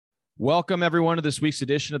Welcome, everyone, to this week's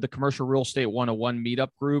edition of the Commercial Real Estate 101 Meetup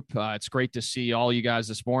Group. It's great to see all you guys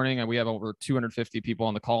this morning. And we have over 250 people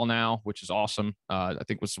on the call now, which is awesome. I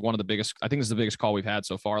think it was one of the biggest, I think this is the biggest call we've had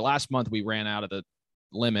so far. Last month, we ran out of the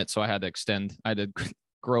limit, so I had to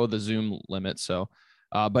grow the Zoom limit.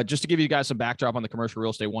 But just to give you guys some backdrop on the Commercial Real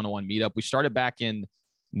Estate 101 Meetup, we started back in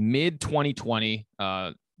mid-2020,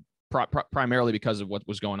 primarily because of what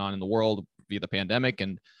was going on in the world via the pandemic.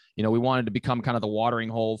 And we wanted to become kind of the watering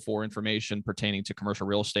hole for information pertaining to commercial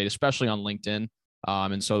real estate, especially on LinkedIn.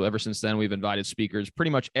 And so ever since then, we've invited speakers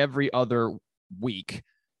pretty much every other week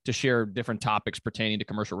to share different topics pertaining to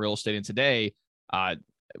commercial real estate. And today, I'm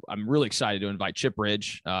really excited to invite Chip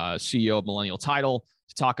Ridge, CEO of Millennial Title,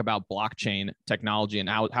 to talk about blockchain technology and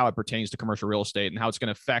how it pertains to commercial real estate and how it's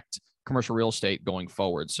going to affect commercial real estate going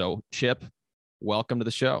forward. So, Chip, welcome to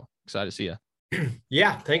the show. Excited to see you.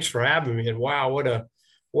 Yeah, thanks for having me. And wow,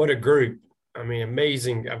 what a group. I mean,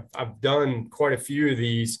 amazing. I've done quite a few of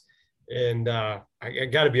these, and I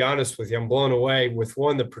got to be honest with you, I'm blown away with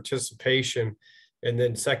the participation, and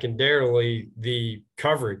then secondarily, the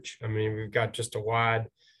coverage. I mean, we've got just a wide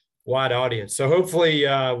audience. So hopefully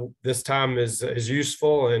this time is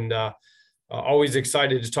useful, and always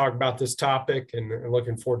excited to talk about this topic and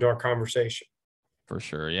looking forward to our conversation. For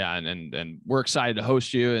sure. Yeah. And we're excited to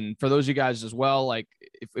host you. And for those of you guys as well, like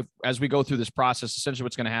if as we go through this process, essentially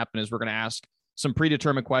what's going to happen is we're going to ask some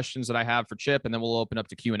predetermined questions that I have for Chip, and then we'll open up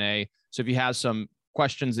to Q&A. So if you have some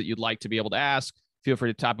questions that you'd like to be able to ask, feel free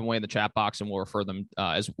to type them away in the chat box and we'll refer them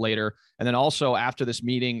as later. And then also after this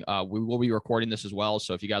meeting, we will be recording this as well.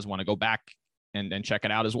 So if you guys want to go back and check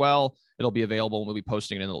it out as well, it'll be available. We'll be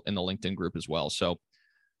posting it in the LinkedIn group as well. So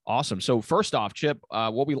awesome. So first off, Chip,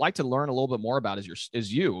 what we like to learn a little bit more about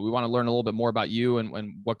is you. We want to learn a little bit more about you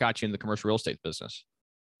and what got you in the commercial real estate business.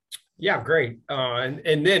 Yeah, great.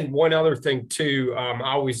 And then one other thing too, I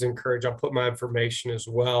always encourage, I'll put my information as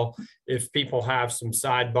well. If people have some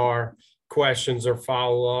sidebar questions or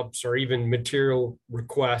follow-ups or even material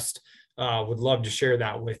requests, would love to share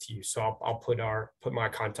that with you. So I'll put my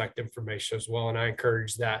contact information as well. And I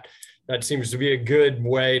encourage that. That seems to be a good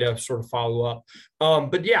way to sort of follow up.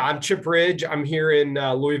 But yeah, I'm Chip Ridge. I'm here in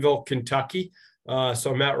Louisville, Kentucky.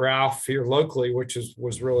 So I met Ralph here locally, which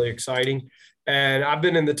was really exciting. And I've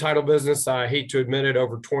been in the title business, I hate to admit it,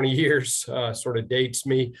 over 20 years, sort of dates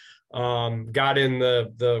me. Got in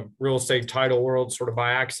the real estate title world sort of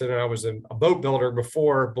by accident. I was a boat builder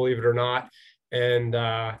before, believe it or not. And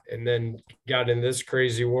then got in this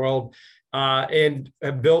crazy world and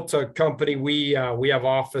have built a company. We have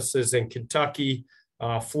offices in Kentucky,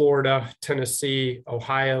 Florida, Tennessee,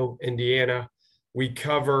 Ohio, Indiana. We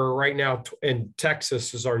cover right now, and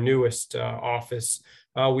Texas is our newest office.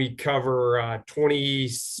 We cover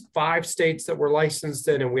 25 states that we're licensed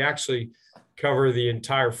in, and we actually cover the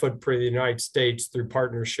entire footprint of the United States through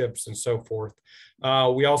partnerships and so forth.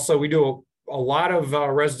 We do a lot of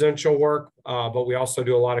residential work, but we also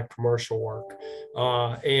do a lot of commercial work.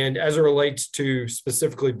 And as it relates to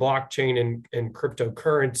specifically blockchain and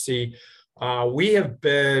cryptocurrency, we have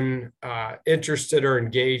been interested or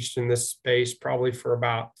engaged in this space probably for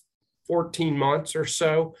about 14 months or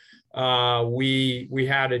so. We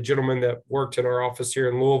had a gentleman that worked in our office here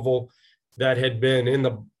in Louisville that had been in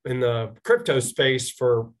the crypto space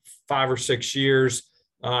for 5 or 6 years.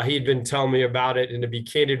 He had been telling me about it, and to be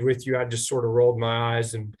candid with you, I just sort of rolled my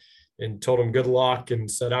eyes and told him good luck and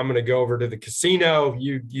said, I'm going to go over to the casino.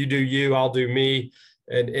 You do you, I'll do me.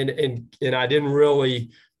 And I didn't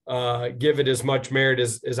really give it as much merit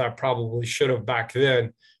as I probably should have back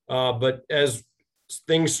then. But as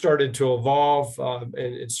things started to evolve, and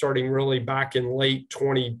it's starting really back in late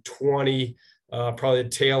 2020, probably the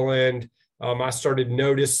tail end, I started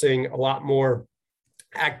noticing a lot more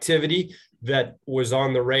activity that was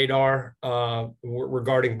on the radar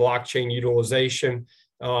regarding blockchain utilization,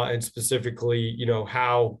 and specifically,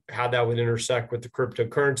 how that would intersect with the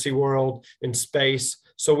cryptocurrency world and space.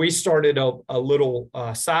 So we started a little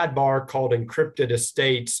sidebar called Encrypted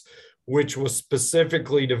Estates, which was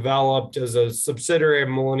specifically developed as a subsidiary of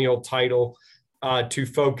Millennial Title to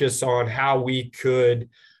focus on how we could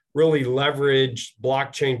really leverage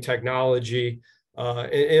blockchain technology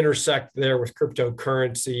and intersect there with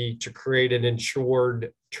cryptocurrency to create an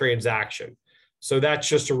insured transaction. So that's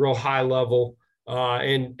just a real high level.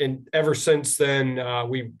 And ever since then,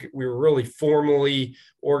 we were really formally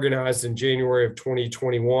organized in January of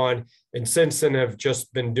 2021. And since then have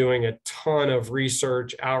just been doing a ton of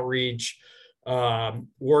research, outreach,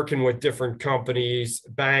 working with different companies,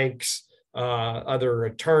 banks, other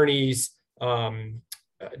attorneys,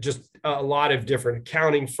 just a lot of different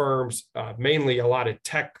accounting firms, mainly a lot of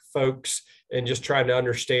tech folks and just trying to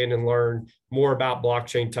understand and learn more about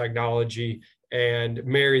blockchain technology and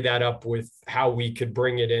marry that up with how we could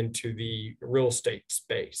bring it into the real estate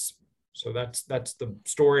space. So that's the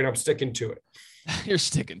story, and I'm sticking to it. You're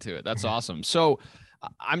sticking to it. That's awesome. So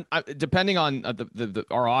depending on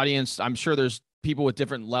our audience, I'm sure there's people with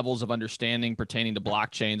different levels of understanding pertaining to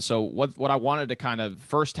blockchain. So what I wanted to kind of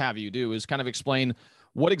first have you do is kind of explain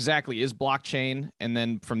what exactly is blockchain, and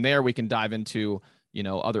then from there we can dive into, you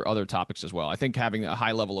know, other topics as well. I think having a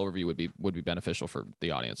high level overview would be beneficial for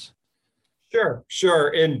the audience. Sure.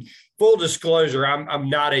 And full disclosure, I'm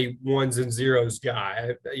not a ones and zeros guy.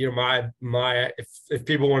 You know, if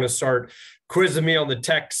people want to start quizzing me on the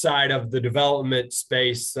tech side of the development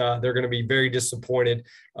space, they're going to be very disappointed.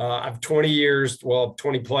 I've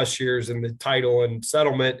 20 plus years in the title and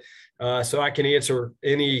settlement, so I can answer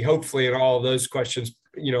hopefully in all of those questions,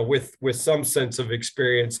 you know, with some sense of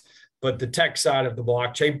experience. But the tech side of the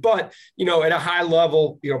blockchain. But, you know, at a high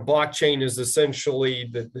level, you know, blockchain is essentially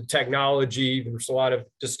the technology. There's a lot of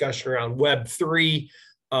discussion around Web3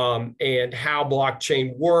 and how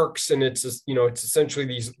blockchain works. And it's essentially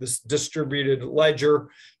this distributed ledger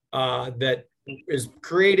that is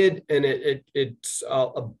created, and its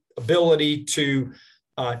ability to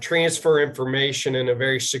transfer information in a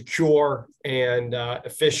very secure and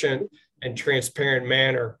efficient and transparent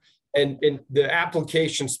manner. And the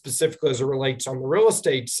application specifically as it relates on the real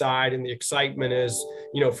estate side, and the excitement is,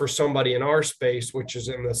 you know, for somebody in our space, which is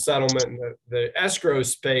in the settlement and the escrow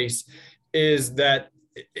space, is that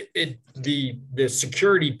the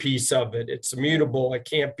security piece of it, it's immutable, it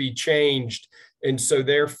can't be changed. And so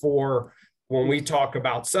therefore, when we talk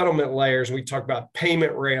about settlement layers, we talk about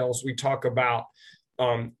payment rails, we talk about,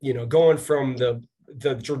 you know, going from the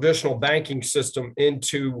traditional banking system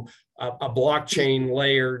into a blockchain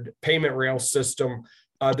layered payment rail system,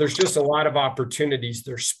 there's just a lot of opportunities.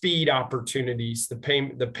 There's speed opportunities. The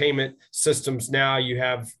payment systems now, you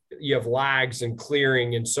have lags and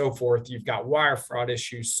clearing and so forth. You've got wire fraud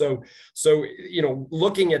issues. So you know,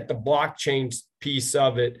 looking at the blockchain piece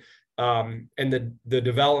of it, and the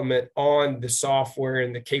development on the software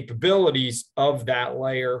and the capabilities of that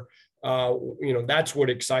layer, you know, that's what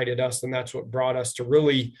excited us, and that's what brought us to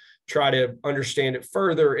really try to understand it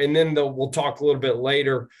further. And then we'll talk a little bit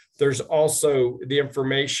later. There's also the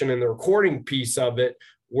information and the recording piece of it,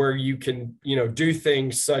 where you can, you know, do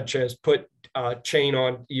things such as put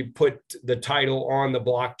you put the title on the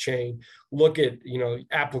blockchain, look at, you know,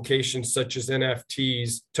 applications such as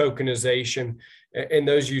NFTs, tokenization, and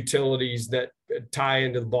those utilities that tie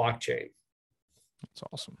into the blockchain. That's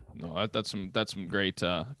awesome. No, that's some great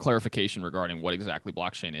clarification regarding what exactly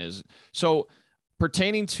blockchain is. So,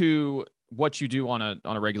 pertaining to what you do on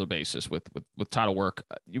a regular basis with title work,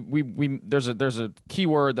 there's a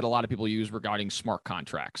keyword that a lot of people use regarding smart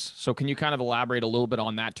contracts. So, can you kind of elaborate a little bit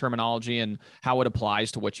on that terminology and how it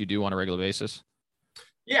applies to what you do on a regular basis?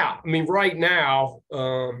 Yeah, I mean, right now,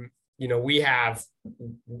 you know, we have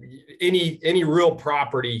any real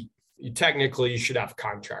property. Technically, you should have a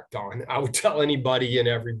contract on. I would tell anybody and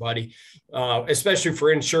everybody, especially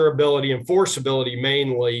for insurability, enforceability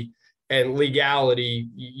mainly, and legality,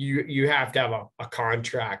 you have to have a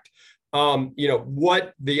contract. You know,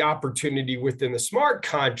 what the opportunity within the smart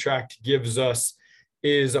contract gives us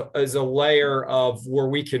is a layer of where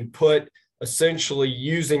we can put essentially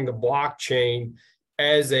using the blockchain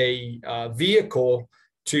as a vehicle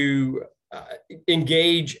to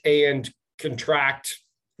engage and contract,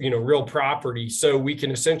 you know, real property. So we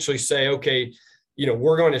can essentially say, okay, you know,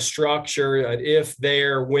 we're going to structure an if,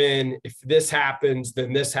 there, when, if this happens,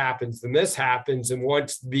 then this happens, then this happens. And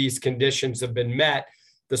once these conditions have been met,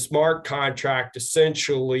 the smart contract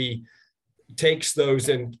essentially takes those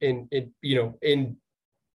in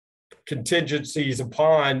contingencies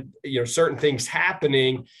upon, you know, certain things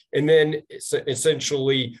happening, and then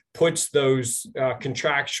essentially puts those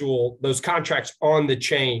contracts on the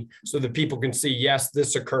chain so that people can see, yes,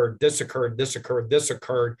 this occurred, this occurred, this occurred, this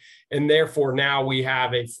occurred, and therefore now we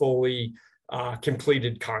have a fully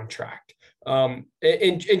completed contract. And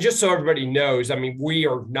just so everybody knows, I mean, we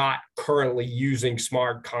are not currently using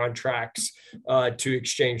smart contracts to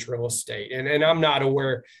exchange real estate, and I'm not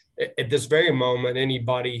aware at this very moment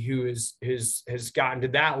anybody who has gotten to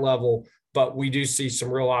that level, but we do see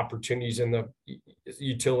some real opportunities in the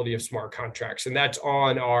utility of smart contracts, and that's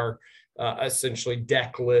on our essentially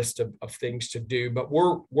deck list of things to do. But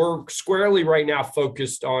we're squarely right now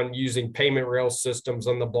focused on using payment rail systems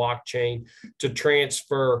on the blockchain to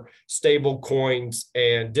transfer stable coins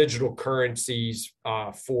and digital currencies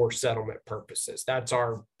for settlement purposes. That's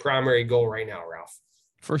our primary goal right now, Ralph.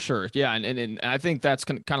 For sure. Yeah. And I think that's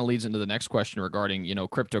kind of leads into the next question regarding,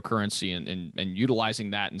 cryptocurrency and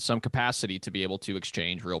utilizing that in some capacity to be able to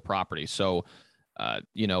exchange real property. So, can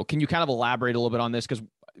you kind of elaborate a little bit on this? Because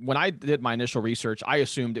when I did my initial research, I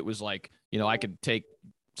assumed it was like, I could take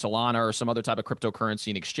Solana or some other type of cryptocurrency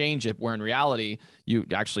and exchange it, where in reality, you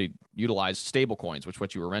actually utilize stable coins, which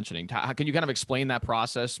what you were mentioning. How can you kind of explain that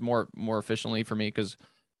process more efficiently for me? Because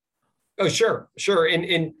Oh, sure, sure.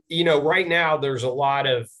 And right now there's a lot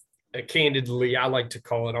of candidly, I like to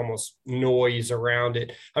call it almost noise around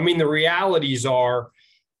it. I mean, the realities are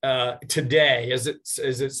today, as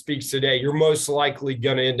it speaks today, you're most likely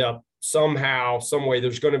going to end up somehow, some way.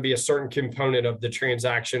 There's going to be a certain component of the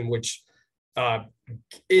transaction which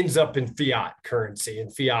ends up in fiat currency,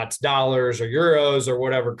 and fiat's dollars or euros or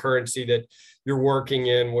whatever currency that you're working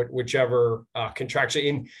in, whichever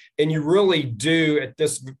contraction. And you really do at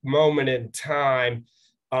this moment in time,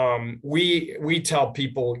 we tell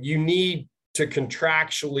people you need to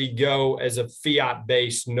contractually go as a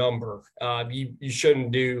fiat-based number. You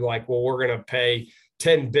shouldn't do like, well, we're going to pay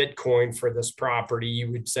 10 Bitcoin for this property.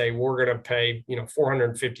 You would say we're going to pay,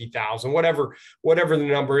 450,000, whatever the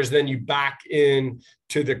number is. Then you back in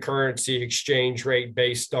to the currency exchange rate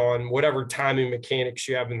based on whatever timing mechanics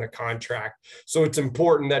you have in the contract. So it's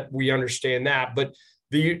important that we understand that. But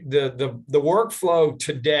the workflow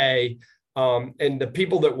today, and the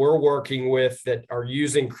people that we're working with that are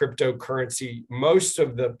using cryptocurrency, most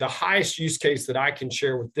of the highest use case that I can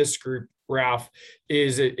share with this group, Ralph,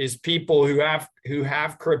 is people who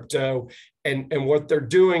have crypto, and what they're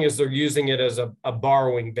doing is they're using it as a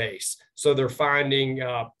borrowing base. So they're finding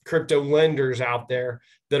crypto lenders out there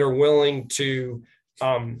that are willing to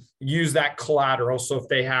use that collateral. So if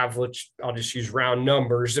they have, I'll just use round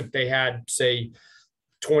numbers. If they had, say,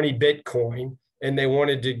 20 Bitcoin, and they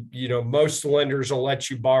wanted to, most lenders will let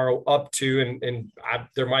you borrow up to,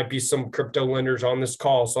 there might be some crypto lenders on this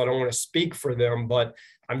call, so I don't want to speak for them, but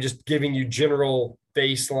I'm just giving you general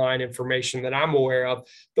baseline information that I'm aware of.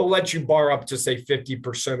 They'll let you borrow up to, say,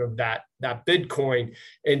 50% of that Bitcoin.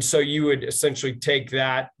 And so you would essentially take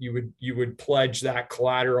that, you would pledge that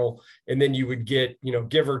collateral, and then you would get,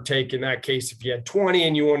 give or take, in that case, if you had 20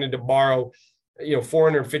 and you wanted to borrow,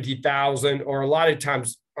 450,000, or a lot of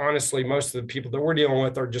times, honestly, most of the people that we're dealing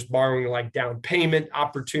with are just borrowing like down payment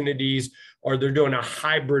opportunities, or they're doing a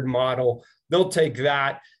hybrid model. They'll take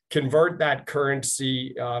that, convert that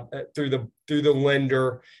currency through the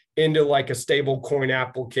lender into like a stable coin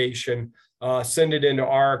application, send it into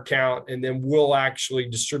our account, and then we'll actually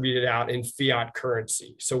distribute it out in fiat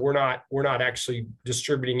currency. So we're not actually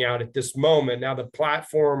distributing out at this moment. Now, the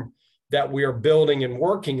platform that we are building and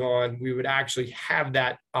working on, we would actually have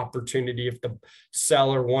that opportunity if the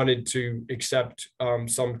seller wanted to accept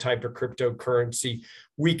some type of cryptocurrency.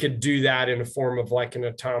 We could do that in a form of like an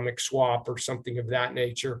atomic swap or something of that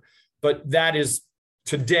nature. But that is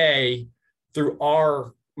today through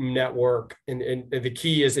our network. And the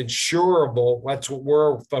key is insurable. That's what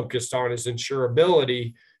we're focused on, is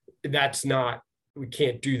insurability. We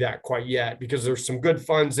can't do that quite yet because there's some good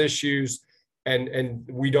funds issues. And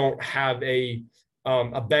we don't have a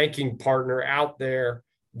banking partner out there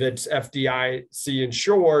that's FDIC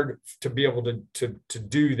insured to be able to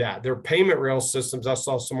do that. There are payment rail systems. I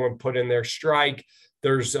saw someone put in there Strike.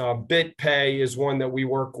 There's BitPay is one that we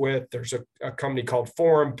work with. There's a company called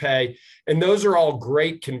ForumPay, and those are all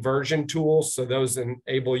great conversion tools. So those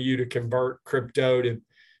enable you to convert crypto to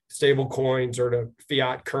stable coins or to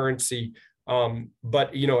fiat currency.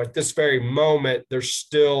 But at this very moment, there's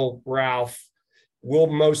still, Ralph, will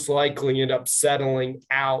most likely end up settling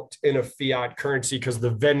out in a fiat currency because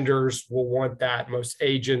the vendors will want that. Most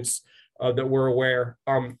agents that we're aware.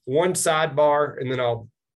 One sidebar, and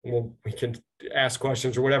then we can ask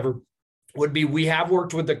questions or whatever, would be, we have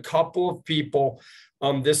worked with a couple of people.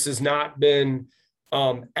 This has not been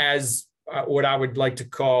as what I would like to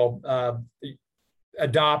call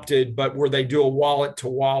adopted, but where they do a wallet to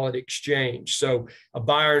wallet exchange. So a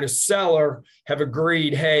buyer and a seller have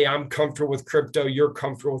agreed, hey, I'm comfortable with crypto, you're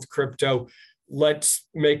comfortable with crypto, let's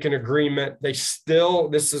make an agreement. This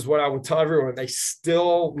is what I would tell everyone, they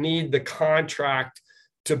still need the contract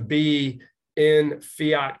to be in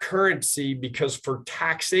fiat currency, because for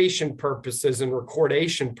taxation purposes and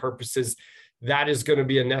recordation purposes, that is going to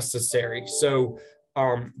be a necessary. So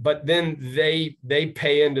but then they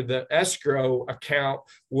pay into the escrow account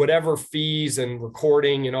whatever fees and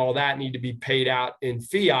recording and all that need to be paid out in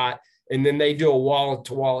fiat, and then they do a wallet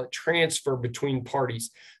to wallet transfer between parties.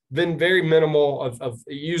 Been very minimal of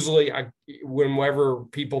usually whenever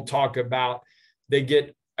people talk about they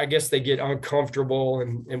get I guess they get uncomfortable,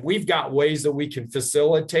 and we've got ways that we can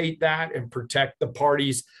facilitate that and protect the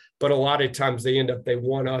parties. But a lot of times they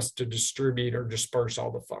want us to distribute or disperse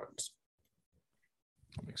all the funds.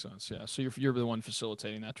 That makes sense. Yeah. So you're the one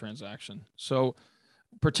facilitating that transaction. So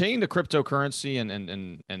pertaining to cryptocurrency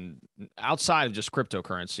and outside of just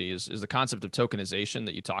cryptocurrency is the concept of tokenization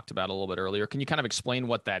that you talked about a little bit earlier. Can you kind of explain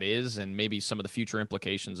what that is and maybe some of the future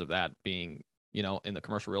implications of that being, in the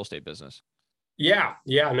commercial real estate business? Yeah.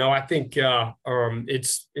 No, I think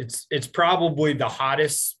it's probably the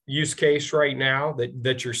hottest use case right now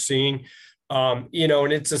that you're seeing. And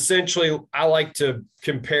it's essentially, I like to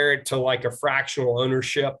compare it to like a fractional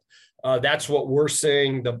ownership. That's what we're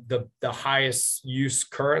seeing the highest use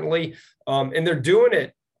currently. And they're doing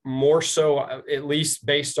it more so, at least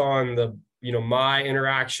based on my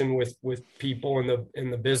interaction with people in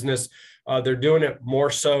the business. They're doing it more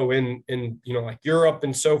so in like Europe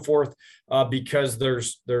and so forth, because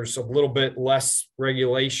there's a little bit less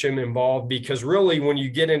regulation involved, because really when you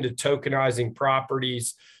get into tokenizing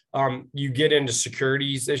properties, you get into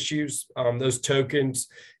securities issues. Those tokens,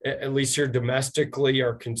 at least here domestically,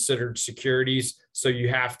 are considered securities. So you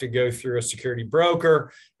have to go through a security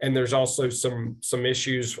broker. And there's also some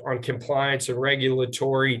issues on compliance and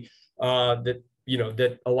regulatory that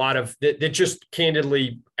just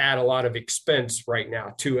candidly add a lot of expense right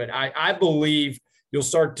now to it. I believe you'll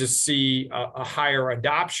start to see a higher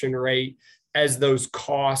adoption rate as those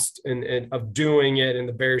costs and of doing it and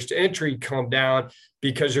the barriers to entry come down,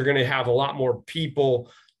 because you're going to have a lot more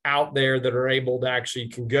people out there that are able to actually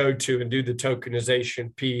can go to and do the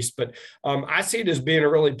tokenization piece. But I see it as being a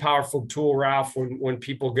really powerful tool, Ralph, when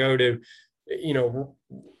people go to, it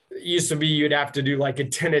used to be you'd have to do like a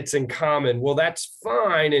tenants in common. Well, that's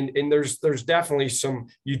fine. And there's definitely some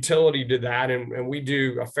utility to that. And we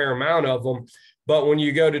do a fair amount of them. But when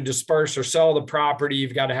you go to disperse or sell the property,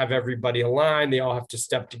 you've got to have everybody aligned. They all have to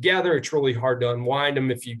step together. It's really hard to unwind them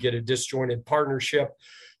if you get a disjointed partnership.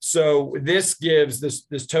 So this gives this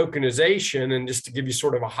tokenization, and just to give you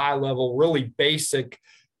sort of a high level, really basic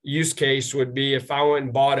use case would be if I went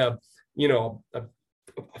and bought a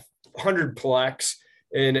 100-plex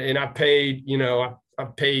and I paid, I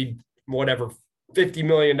paid whatever, $50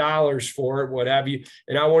 million for it, what have you.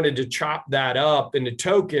 And I wanted to chop that up into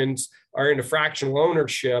tokens or into fractional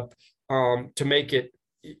ownership to make it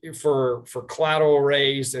for collateral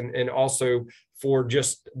raise and also for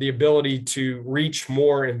just the ability to reach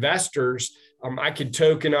more investors. I could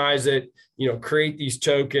tokenize it, create these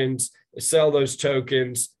tokens, sell those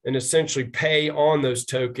tokens, and essentially pay on those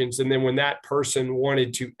tokens. And then when that person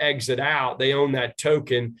wanted to exit out, they own that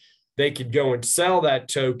token, they could go and sell that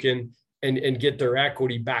token and get their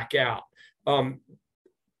equity back out.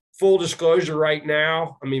 Full disclosure right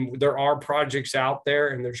now, there are projects out there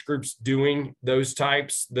and there's groups doing those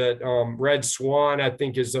types. That Red Swan, I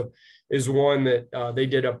think, is one that they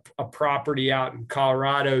did a property out in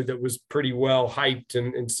Colorado that was pretty well hyped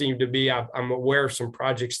and seemed to be. I'm aware of some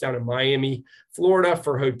projects down in Miami, Florida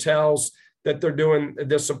for hotels that they're doing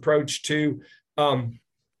this approach to.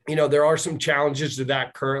 There are some challenges to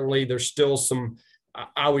that currently. There's still some,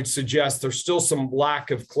 I would suggest there's still some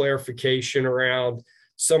lack of clarification around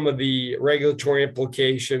some of the regulatory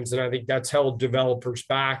implications, and I think that's held developers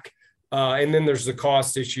back. And then there's the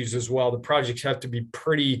cost issues as well. The projects have to be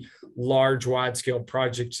pretty large, wide-scale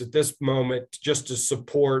projects at this moment just to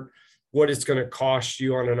support what it's going to cost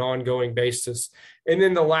you on an ongoing basis. And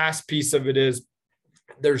then the last piece of it is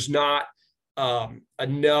there's not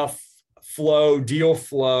enough deal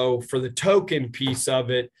flow for the token piece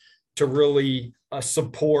of it to really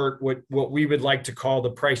support what we would like to call the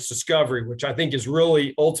price discovery, which I think is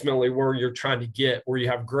really ultimately where you're trying to get, where you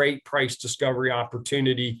have great price discovery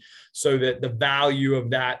opportunity so that the value of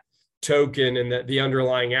that token and the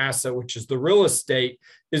underlying asset, which is the real estate,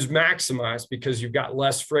 is maximized because you've got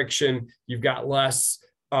less friction, you've got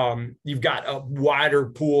a wider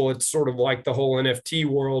pool. It's sort of like the whole NFT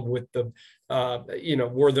world with the,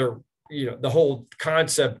 where they're, the whole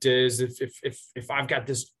concept is if I've got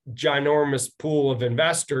this ginormous pool of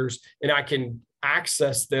investors and I can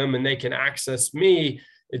access them and they can access me,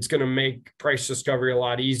 it's going to make price discovery a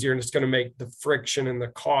lot easier, and it's going to make the friction and the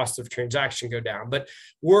cost of transaction go down. But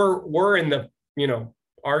we're in the,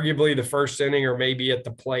 arguably the first inning or maybe at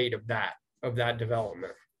the plate of that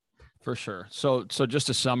development. For sure. So just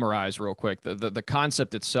to summarize real quick, the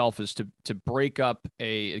concept itself is to break up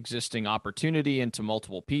a existing opportunity into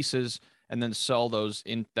multiple pieces and then sell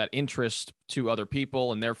that interest to other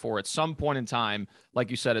people. And therefore, at some point in time, like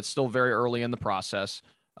you said, it's still very early in the process.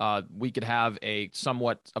 We could have a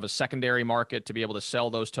somewhat of a secondary market to be able to sell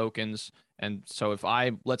those tokens And so if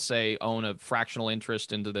I, let's say, own a fractional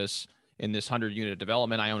interest in this 100-unit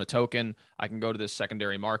development, I own a token, I can go to this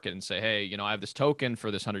secondary market and say, hey, I have this token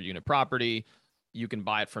for this 100-unit property. You can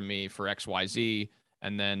buy it from me for XYZ.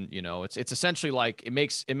 And then, it's essentially like it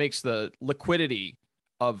makes the liquidity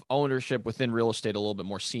of ownership within real estate a little bit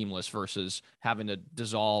more seamless versus having to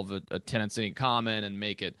dissolve a tenancy in common and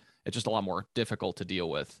make it's just a lot more difficult to deal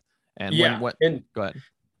with. And go ahead.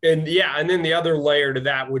 And then the other layer to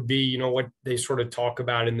that would be, what they sort of talk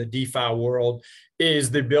about in the DeFi world is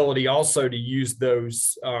the ability also to use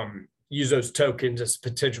those tokens as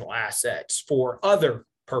potential assets for other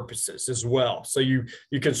purposes as well. So you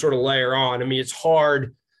can sort of layer on. I mean, it's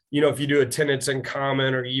hard, if you do a tenants in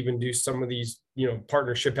common or even do some of these,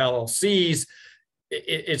 partnership LLCs,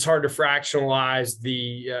 it's hard to fractionalize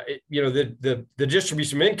the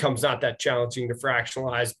distribution of income is not that challenging to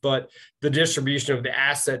fractionalize, but the distribution of the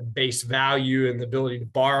asset-based value and the ability to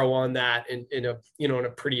borrow on that in a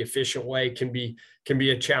pretty efficient way can be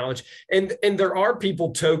a challenge. And there are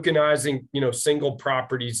people tokenizing, single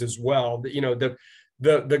properties as well.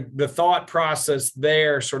 The thought process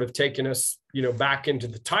there sort of taking us, back into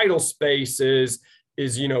the title space is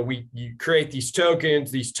you create these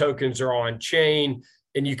tokens are on chain,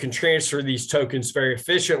 and you can transfer these tokens very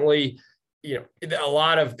efficiently. A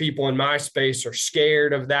lot of people in my space are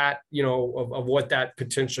scared of that, of what that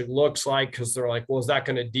potentially looks like, because they're like, well, is that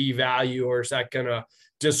going to devalue, or is that going to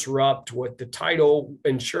disrupt what the title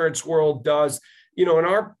insurance world does?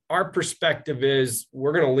 And our perspective is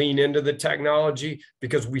we're going to lean into the technology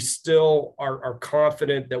because we still are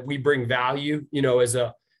confident that we bring value,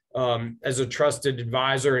 as a trusted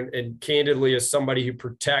advisor and candidly as somebody who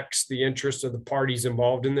protects the interests of the parties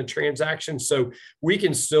involved in the transaction. So we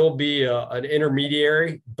can still be an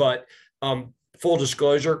intermediary, but full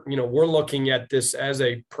disclosure, we're looking at this as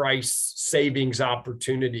a price savings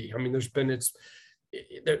opportunity. I mean,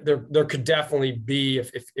 there could definitely be,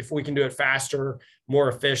 if we can do it faster, more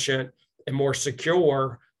efficient, and more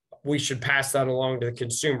secure, we should pass that along to the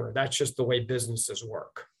consumer. That's just the way businesses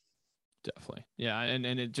work. Definitely. Yeah. And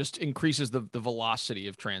it just increases the velocity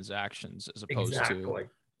of transactions as opposed to. Yeah.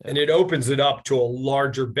 And it opens it up to a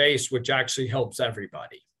larger base, which actually helps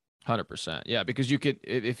everybody. 100%. Yeah. Because you could,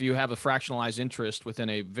 if you have a fractionalized interest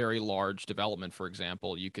within a very large development, for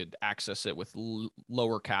example, you could access it with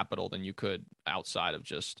lower capital than you could outside of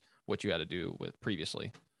just what you had to do with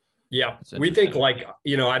previously. Yeah. We think I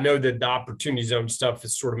know that the opportunity zone stuff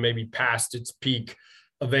is sort of maybe past its peak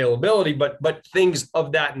availability, but things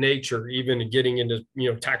of that nature, even getting into,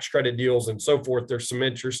 tax credit deals and so forth, there's some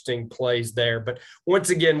interesting plays there. But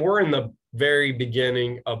once again, we're in the very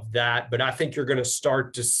beginning of that, but I think you're going to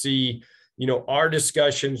start to see, our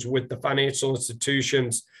discussions with the financial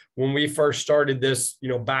institutions. When we first started this,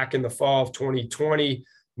 back in the fall of 2020,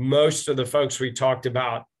 most of the folks we talked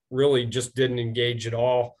about really just didn't engage at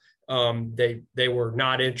all. They were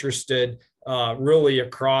not interested. Really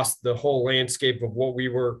across the whole landscape of what we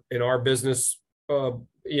were in our business,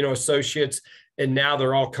 associates. And now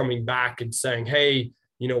they're all coming back and saying, hey,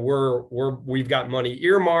 we've got money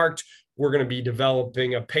earmarked. We're going to be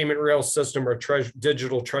developing a payment rail system or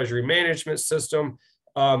digital treasury management system.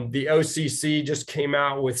 The OCC just came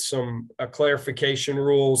out with some clarification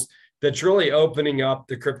rules that's really opening up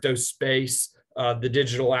the crypto space, the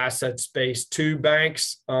digital asset space to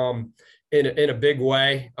banks. In a big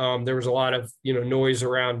way. There was a lot of noise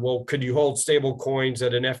around, well, could you hold stable coins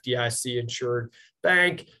at an FDIC insured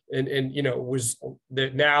bank? And was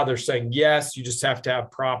that now they're saying yes, you just have to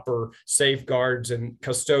have proper safeguards and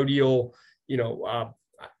custodial,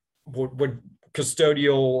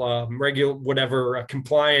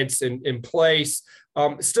 compliance in place.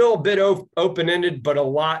 Still a bit open-ended, but a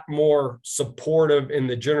lot more supportive in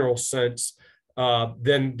the general sense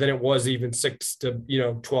than it was even 6 to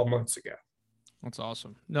 12 months ago. That's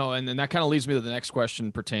awesome. No, and then that kind of leads me to the next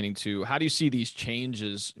question pertaining to how do you see these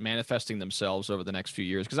changes manifesting themselves over the next few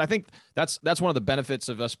years? Because I think that's one of the benefits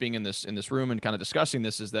of us being in this room and kind of discussing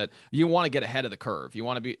this is that you want to get ahead of the curve. You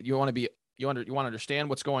want to understand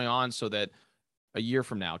what's going on so that a year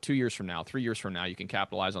from now, 2 years from now, 3 years from now, you can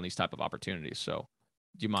capitalize on these type of opportunities. So,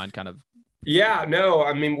 do you mind kind of? Yeah, no,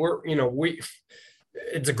 I mean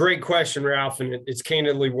it's a great question, Ralph, and it's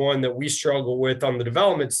candidly one that we struggle with on the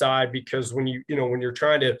development side, because when you're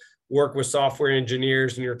trying to work with software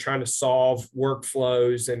engineers and you're trying to solve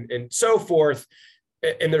workflows and so forth,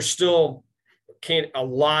 and there's still a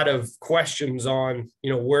lot of questions on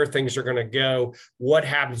where things are going to go, what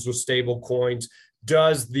happens with stable coins.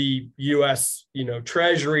 Does the U.S.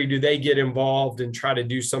 Treasury, do they get involved and try to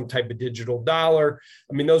do some type of digital dollar?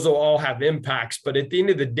 I mean, those will all have impacts, but at the end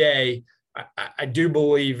of the day, I do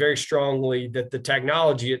believe very strongly that the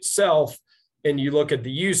technology itself, and you look at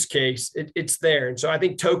the use case, it's there. And so I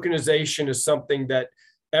think tokenization is something that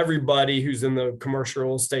everybody who's in the commercial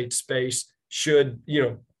real estate space should,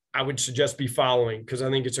 I would suggest be following, because I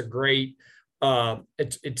think it's a great,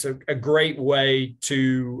 it's a great way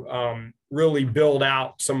to really build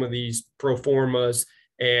out some of these pro formas.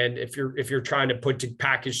 And if you're trying to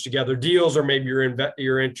package together deals, or maybe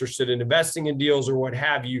you're interested in investing in deals or what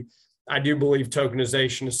have you, I do believe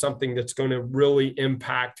tokenization is something that's going to really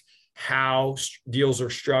impact how deals are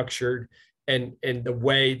structured, and the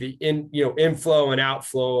way the inflow and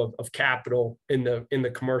outflow of capital in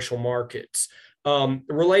the commercial markets.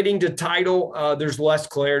 Relating to title, there's less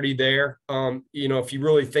clarity there. If you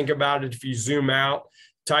really think about it, if you zoom out,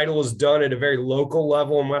 title is done at a very local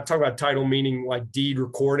level. And when I talk about title, meaning like deed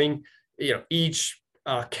recording, each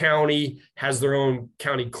county has their own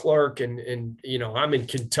county clerk, and I'm in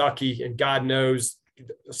Kentucky, and God knows,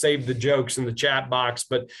 save the jokes in the chat box,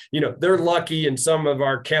 but they're lucky in some of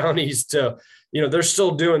our counties to, they're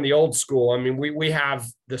still doing the old school. I mean, we have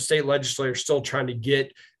the state legislature still trying to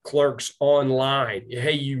get clerks online.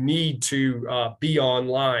 Hey, you need to be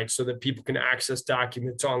online so that people can access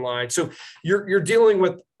documents online. So you're dealing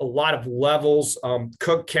with a lot of levels.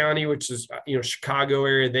 Cook County, which is Chicago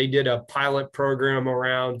area, they did a pilot program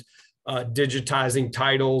around digitizing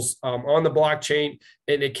titles on the blockchain,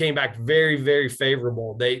 and it came back very, very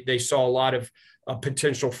favorable. They saw a lot of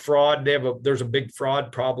potential fraud. There's a big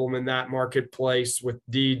fraud problem in that marketplace with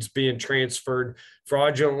deeds being transferred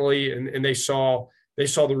fraudulently, and they saw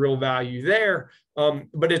the real value there.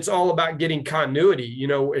 But it's all about getting continuity.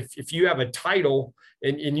 If you have a title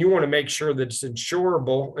and you want to make sure that it's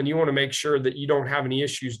insurable, and you want to make sure that you don't have any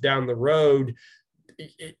issues down the road,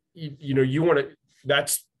 you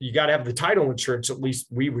got to have the title insurance, at least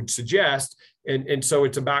we would suggest. And so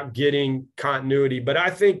it's about getting continuity. But I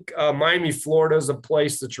think Miami, Florida is a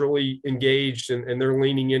place that's really engaged, and they're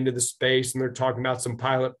leaning into the space, and they're talking about some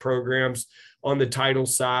pilot programs on the title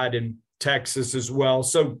side, and Texas as well.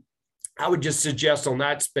 So I would just suggest on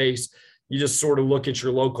that space, you just sort of look at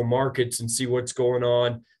your local markets and see what's going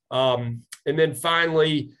on. And then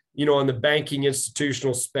finally, on the banking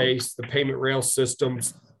institutional space, the payment rail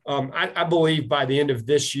systems, I believe by the end of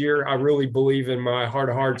this year, I really believe in my heart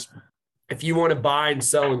of hearts, if you want to buy and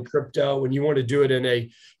sell in crypto, and you want to do it in a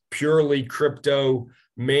purely crypto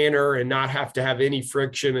manner and not have to have any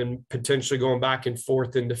friction and potentially going back and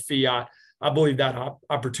forth into fiat, I believe that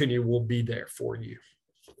opportunity will be there for you.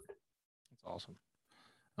 That's awesome.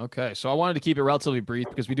 Okay, so I wanted to keep it relatively brief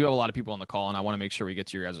because we do have a lot of people on the call, and I want to make sure we get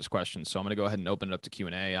to your guys' questions. So I'm going to go ahead and open it up to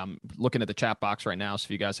Q&A. I'm looking at the chat box right now, so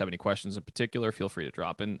if you guys have any questions in particular, feel free to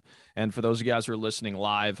drop in. And for those of you guys who are listening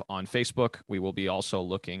live on Facebook, we will be also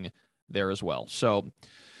looking there as well. So,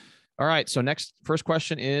 all right, so first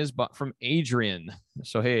question is from Adrian.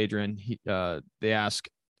 So, hey, Adrian, they ask,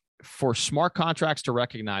 for smart contracts to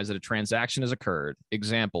recognize that a transaction has occurred,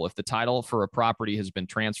 example, if the title for a property has been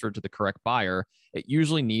transferred to the correct buyer, it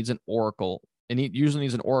usually needs an oracle,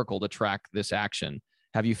 to track this action.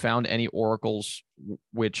 Have you found any oracles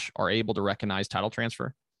which are able to recognize title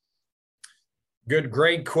transfer?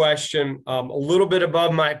 Great question. A little bit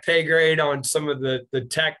above my pay grade on some of the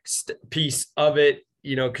text piece of it,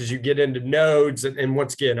 because you get into nodes, and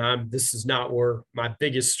once again, this is not where my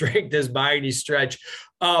biggest strength is by any stretch.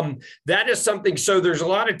 That is something. So there's a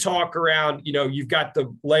lot of talk around, you've got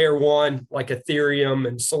the layer one, like Ethereum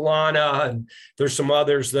and Solana, and there's some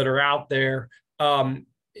others that are out there.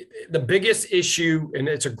 The biggest issue, and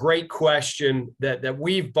it's a great question that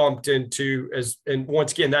we've bumped into, and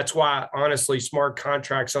once again, that's why, honestly, smart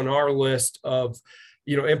contracts on our list of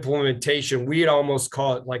implementation, we'd almost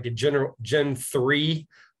call it like a Gen 3.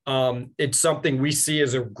 It's something we see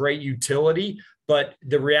as a great utility, but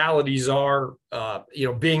the realities are,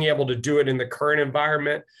 being able to do it in the current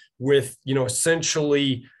environment with,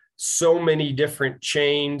 essentially so many different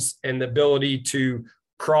chains, and the ability to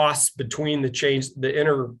cross between the chains, the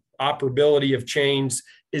interoperability of chains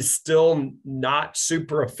is still not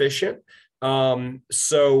super efficient.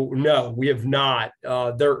 So no, we have not.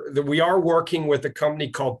 We are working with a company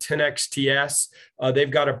called 10XTS.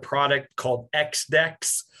 They've got a product called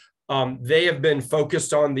XDEX. They have been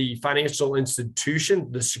focused on the financial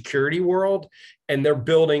institution, the security world, and they're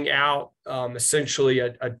building out essentially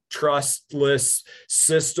a trustless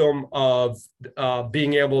system of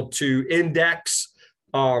being able to index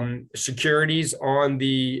securities on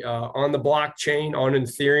the blockchain on an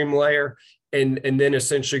Ethereum layer, and then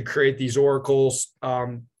essentially create these oracles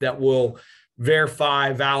that will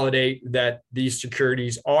verify, validate that these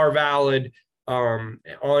securities are valid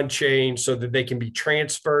on chain, so that they can be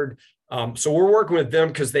transferred. So we're working with them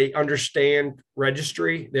because they understand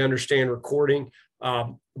registry, they understand recording,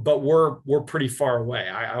 but we're pretty far away.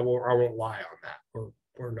 I won't lie on that.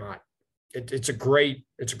 We're not. It's a great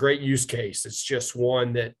use case. It's just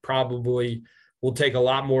one that probably will take a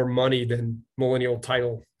lot more money than Millennial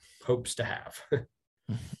Title hopes to have.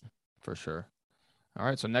 For sure. All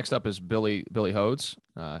right. So next up is Billy Hodes.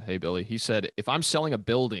 Hey, Billy. He said, if I'm selling a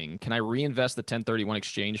building, can I reinvest the 1031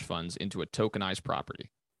 exchange funds into a tokenized property?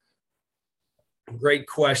 Great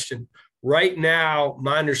question. Right now,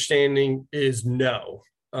 my understanding is no.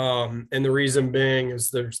 And the reason being is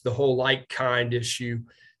there's the whole like kind issue.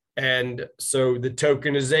 And so the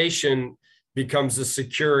tokenization becomes a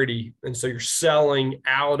security. And so you're selling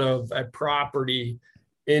out of a property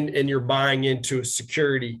and you're buying into a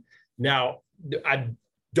security. Now, I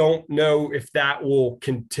don't know if that will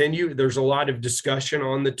continue. There's a lot of discussion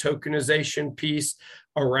on the tokenization piece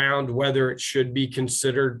around whether it should be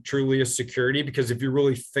considered truly a security, because if you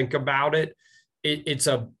really think about it, it's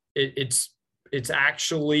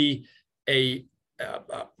actually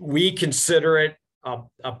we consider it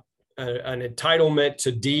an entitlement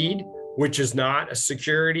to deed, which is not a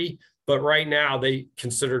security, but right now they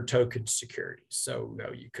consider token security. So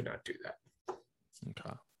no, you could not do that.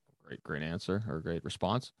 Okay. Great answer, or great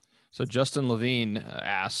response. So Justin Levine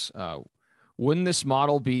asks, wouldn't this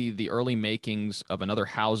model be the early makings of another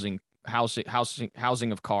housing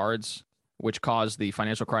of cards, which caused the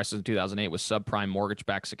financial crisis in 2008 with subprime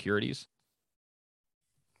mortgage-backed securities?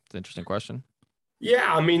 It's an interesting question.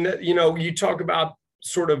 Yeah, I mean, you talk about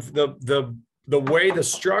sort of the way the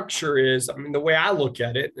structure is. I mean, the way I look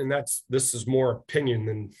at it, and this is more opinion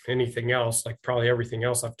than anything else, like probably everything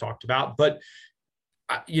else I've talked about, but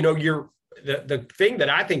the thing that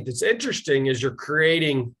I think that's interesting is you're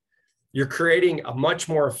creating a much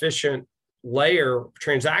more efficient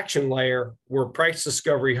transaction layer where price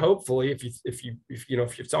discovery, hopefully, if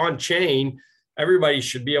it's on chain, everybody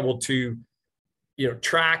should be able to,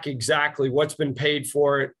 track exactly what's been paid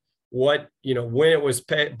for it, when it was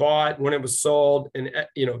bought, when it was sold, and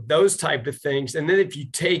those type of things. And then if you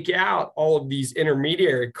take out all of these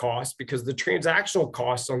intermediary costs, because the transactional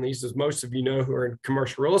costs on these, as most of you know who are in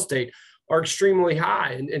commercial real estate, are extremely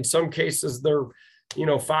high. And in some cases, they're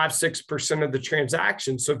 5-6% of the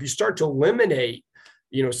transaction. So if you start to eliminate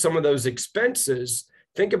some of those expenses,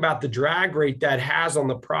 think about the drag rate that has on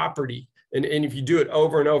the property. And if you do it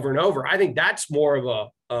over and over and over, I think that's more of a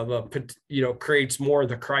creates more of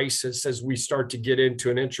the crisis as we start to get into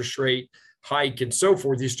an interest rate hike and so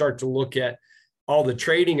forth. You start to look at all the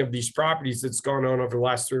trading of these properties that's gone on over the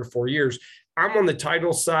last 3 or 4 years. I'm on the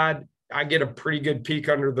title side. I get a pretty good peek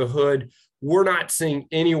under the hood. We're not seeing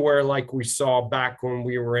anywhere like we saw back when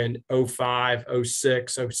we were in 05,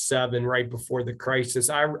 06, 07, right before the crisis.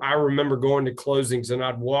 I remember going to closings and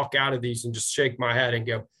I'd walk out of these and just shake my head and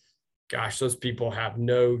go, gosh, those people have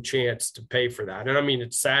no chance to pay for that. And I mean,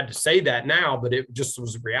 it's sad to say that now, but it just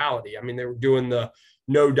was reality. I mean, they were doing the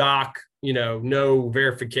no doc, no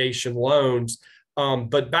verification loans.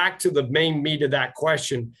 But back to the main meat of that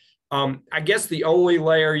question, I guess the only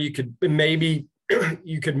layer you could maybe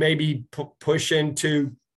push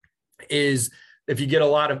into is if you get a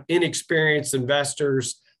lot of inexperienced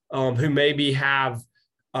investors who maybe have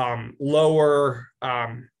lower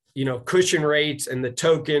cushion rates, and the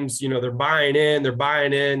tokens, they're buying in,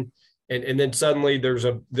 and then suddenly there's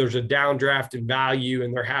a downdraft in value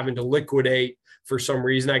and they're having to liquidate for some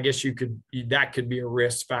reason. I guess that could be a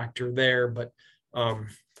risk factor there. But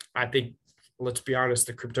I think, let's be honest,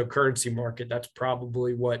 the cryptocurrency market, that's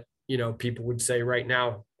probably what, people would say right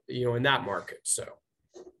now, in that market. So.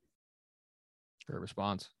 Great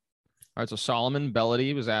response. All right. So Solomon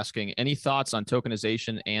Bellady was asking, any thoughts on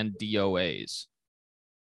tokenization and DOAs?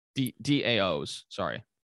 DAOs, sorry.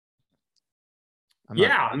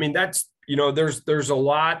 I mean, that's, there's a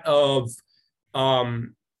lot of,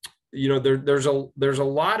 there's a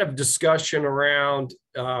lot of discussion around,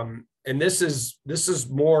 and this is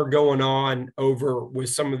more going on over with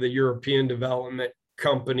some of the European development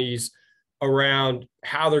companies around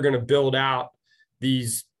how they're going to build out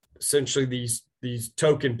these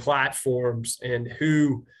token platforms, and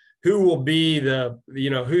who will be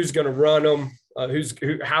who's going to run them,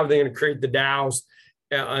 how are they going to create the DAOs,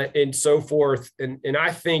 and so forth. And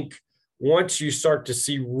I think once you start to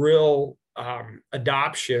see real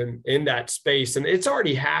adoption in that space, and it's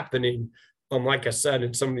already happening, like I said,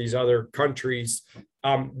 in some of these other countries,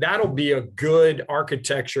 that'll be a good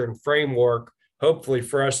architecture and framework, hopefully,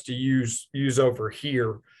 for us to use over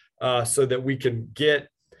here, so that we can get,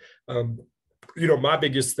 my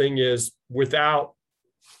biggest thing is, without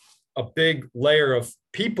a big layer of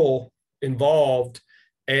people involved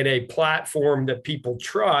and a platform that people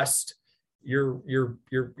trust, you're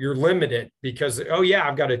limited because, oh yeah,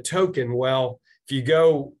 I've got a token. Well, if you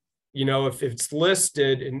go, if it's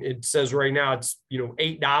listed and it says right now it's,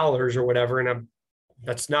 $8 or whatever, and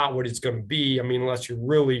that's not what it's going to be. I mean, unless you're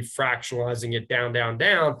really fractionalizing it down.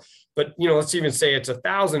 But, let's even say it's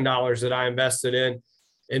 $1,000 that I invested in.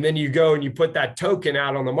 And then you go and you put that token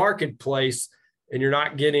out on the marketplace and you're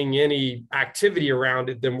not getting any activity around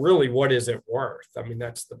it, then really what is it worth? I mean,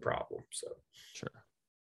 that's the problem. So sure,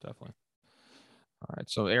 definitely. All right.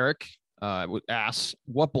 So Eric asks,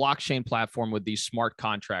 what blockchain platform would these smart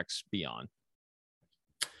contracts be on?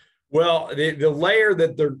 Well, the layer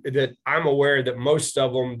that I'm aware that most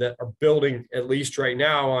of them that are building, at least right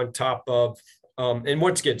now, on top of, and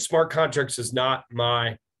once again, smart contracts is not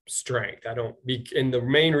my strength. And the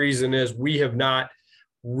main reason is we have not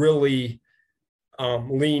really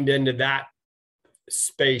leaned into that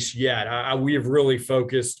space yet. We have really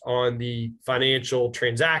focused on the financial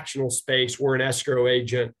transactional space. We're an escrow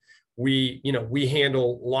agent. We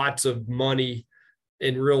handle lots of money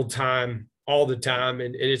in real time all the time,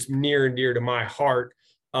 and it's near and dear to my heart.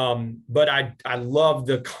 But I love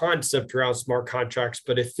the concept around smart contracts,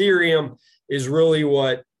 but Ethereum is really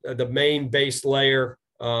what the main base layer.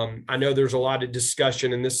 I know there's a lot of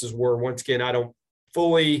discussion, and this is where, once again, I don't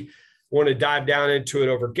fully want to dive down into it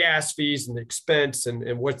over gas fees and the expense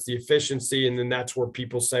and what's the efficiency. And then that's where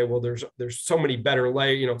people say, well, there's so many better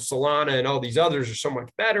Solana and all these others are so much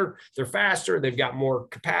better. They're faster. They've got more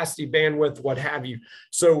capacity, bandwidth, what have you.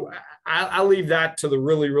 So I leave that to the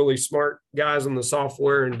really, really smart guys on the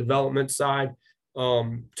software and development side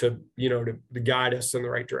to guide us in the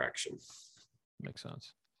right direction. Makes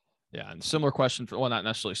sense. Yeah. And similar question not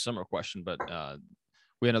necessarily similar question, but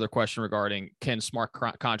we had another question regarding, can smart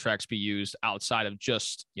contracts be used outside of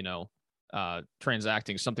just,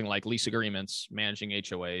 transacting something like lease agreements, managing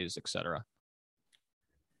HOAs, et cetera?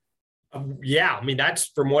 Yeah. I mean, that's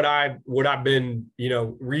from what I've been,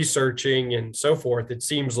 researching and so forth. It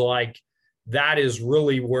seems like that is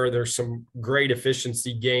really where there's some great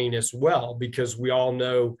efficiency gain as well, because we all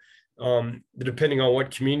know depending on what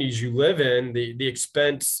communities you live in, the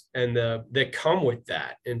expense and that come with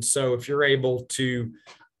that. And so if you're able to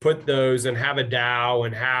put those and have a DAO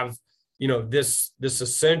and have, this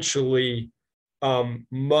essentially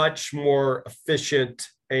much more efficient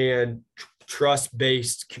and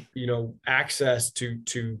trust-based, access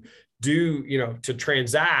to do, to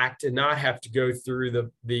transact and not have to go through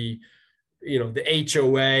the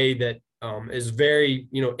HOA that is very,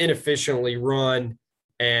 inefficiently run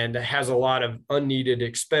and has a lot of unneeded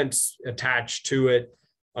expense attached to it.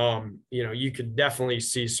 You could definitely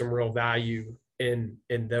see some real value in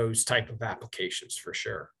those type of applications for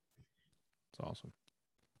sure. That's awesome.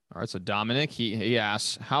 All right. So Dominic, he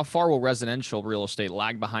asks, how far will residential real estate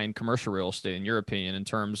lag behind commercial real estate, in your opinion, in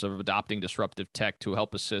terms of adopting disruptive tech to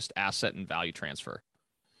help assist asset and value transfer?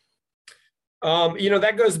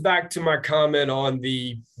 That goes back to my comment on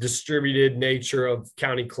the distributed nature of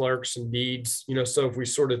county clerks and deeds. So if we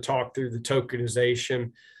sort of talk through the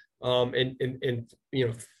tokenization, and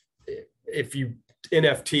if you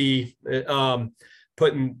NFT,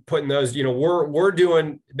 putting those, we're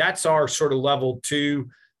doing, that's our sort of level 2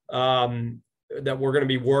 that we're going to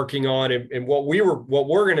be working on, and what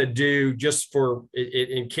we're going to do just for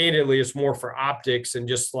it, and candidly, it's more for optics and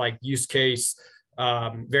just like use case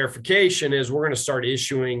verification, is we're going to start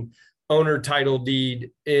issuing owner title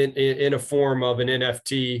deed in a form of an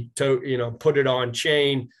NFT to, put it on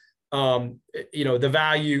chain. The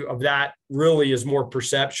value of that really is more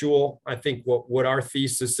perceptual. I think what our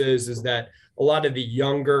thesis is that a lot of the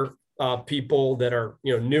younger people that are,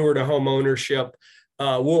 newer to home ownership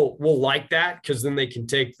will like that, because then they can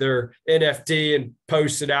take their NFT and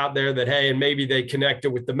post it out there that, hey, and maybe they connect it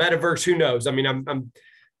with the metaverse. Who knows? I mean,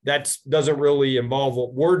 that doesn't really involve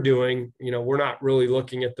what we're doing. We're not really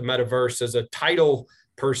looking at the metaverse as a title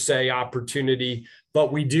per se opportunity,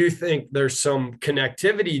 but we do think there's some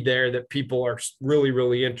connectivity there that people are really,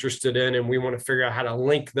 really interested in, and we want to figure out how to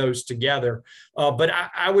link those together. But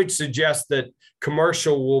I would suggest that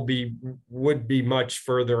commercial would be much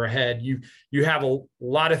further ahead. You have a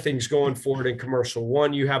lot of things going for it in commercial.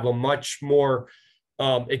 One, you have a much more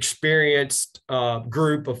experienced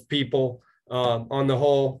group of people on the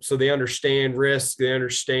whole, so they understand risk, they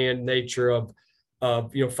understand nature of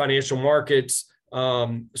financial markets.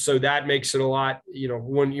 So that makes it a lot,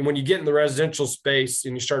 when you get in the residential space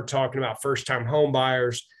and you start talking about first-time home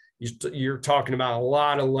buyers, you're talking about a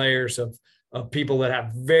lot of layers of people that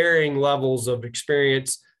have varying levels of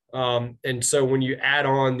experience. And so when you add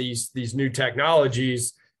on these new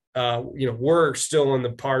technologies, we're still in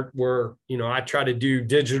the part where, I try to do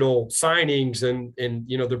digital signings and,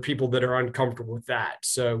 there are people that are uncomfortable with that.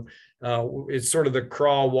 So it's sort of the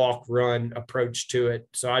crawl, walk, run approach to it.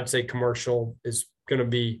 So I'd say commercial is going to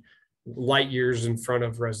be light years in front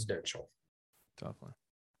of residential. Definitely.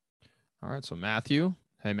 All right. So Matthew,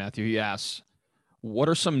 hey, Matthew, he asks, what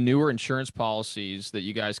are some newer insurance policies that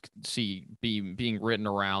you guys see being written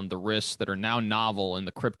around the risks that are now novel in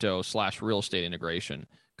the crypto/real estate integration?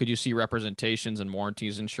 Could you see representations and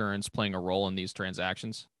warranties insurance playing a role in these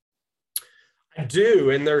transactions? I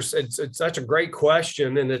do, and it's such a great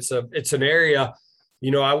question, and it's an area,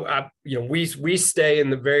 we stay in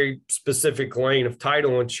the very specific lane of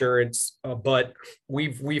title insurance, but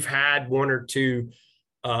we've had one or two,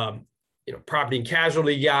 property and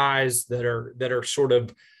casualty guys that are sort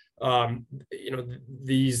of,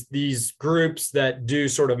 these groups that do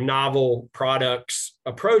sort of novel products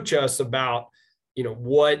approach us about,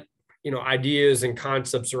 what, ideas and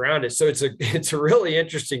concepts around it. So it's a really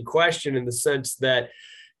interesting question in the sense that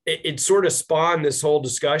it sort of spawned this whole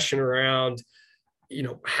discussion around,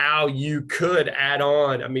 how you could add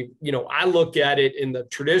on. I mean, I look at it in the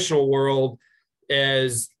traditional world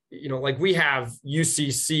as, like we have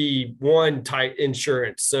UCC one type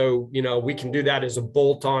insurance. So, we can do that as a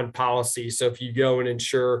bolt-on policy. So if you go and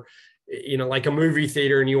insure, like a movie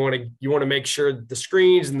theater and you want to make sure that the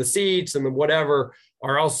screens and the seats and the whatever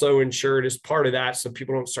are also insured as part of that. So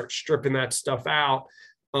people don't start stripping that stuff out.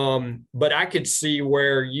 But I could see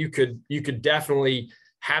where you could definitely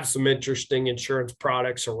have some interesting insurance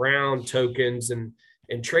products around tokens and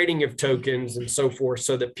trading of tokens and so forth,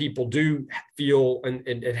 so that people do feel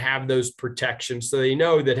and have those protections. So they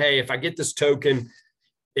know that, hey, if I get this token,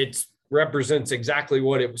 it represents exactly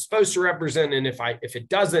what it was supposed to represent. And if it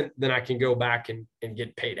doesn't, then I can go back and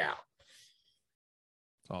get paid out.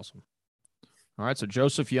 Awesome. All right. So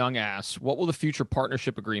Joseph Young asks, what will the future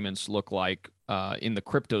partnership agreements look like in the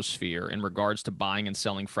crypto sphere in regards to buying and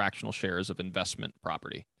selling fractional shares of investment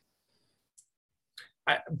property?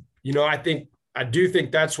 I do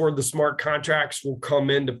think that's where the smart contracts will come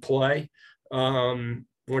into play.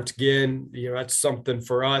 Once again, that's something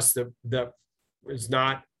for us that is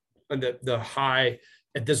not the high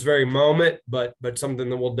at this very moment, but something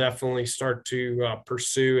that we'll definitely start to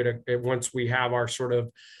pursue it once we have our sort of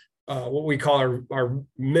what we call our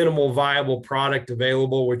minimal viable product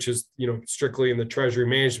available, which is, strictly in the treasury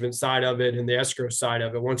management side of it and the escrow side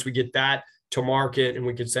of it. Once we get that to market and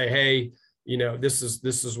we can say, hey, this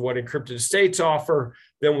is what encrypted estates offer,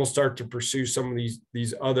 then we'll start to pursue some of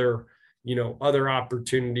these other, other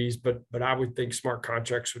opportunities. But I would think smart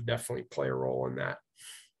contracts would definitely play a role in that.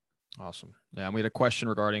 Awesome. Yeah, and we had a question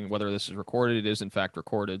regarding whether this is recorded. It is in fact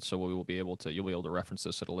recorded, so you'll be able to reference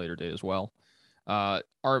this at a later date as well.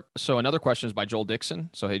 So another question is by Joel Dixon.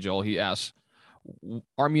 So hey Joel, he asks,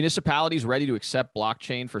 are municipalities ready to accept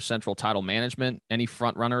blockchain for central title management? Any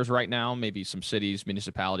front runners right now? Maybe some cities,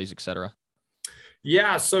 municipalities, etc.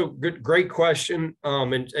 Yeah, so great question,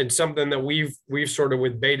 and something that we've sort of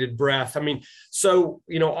with bated breath. I mean, so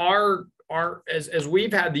as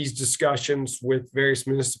we've had these discussions with various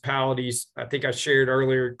municipalities, I think I shared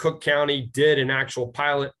earlier, Cook County did an actual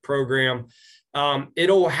pilot program.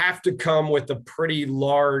 It'll have to come with a pretty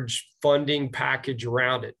large funding package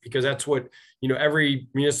around it, because that's what every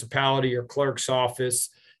municipality or clerk's office,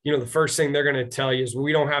 the first thing they're going to tell you is,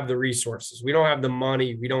 we don't have the resources. We don't have the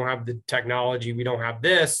money. We don't have the technology. We don't have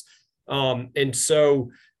this. And so,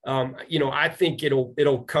 I think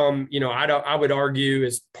it'll come, I would argue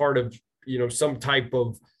as part of, some type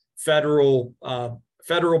of federal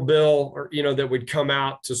bill or, that would come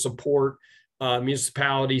out to support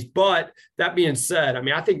municipalities. But that being said, I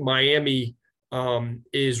mean, I think Miami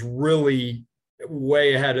is really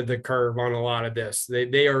way ahead of the curve on a lot of this.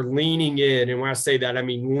 They are leaning in. And when I say that, I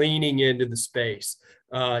mean leaning into the space.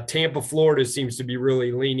 Tampa, Florida seems to be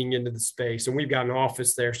really leaning into the space. And we've got an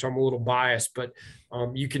office there, so I'm a little biased, but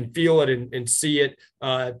you can feel it and see it.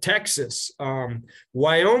 Texas,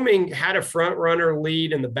 Wyoming had a front runner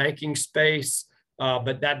lead in the banking space,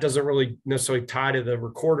 but that doesn't really necessarily tie to the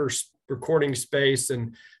recording space.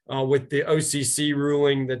 And with the OCC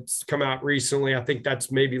ruling that's come out recently, I think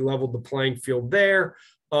that's maybe leveled the playing field there.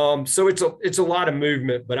 So it's a lot of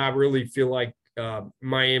movement, but I really feel like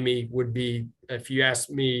Miami would be, if you ask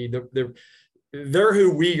me, they're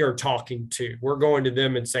who we are talking to. We're going to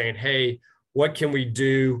them and saying, hey, what can we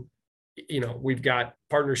do? We've got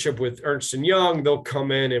partnership with Ernst & Young. They'll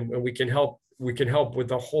come in and we can help with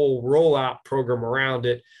the whole rollout program around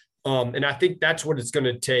it. And I think that's what it's going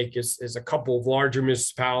to take is a couple of larger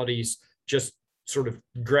municipalities just sort of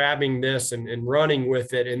grabbing this and running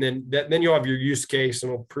with it. And then you'll have your use case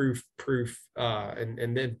and it'll proof,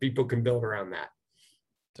 and then people can build around that.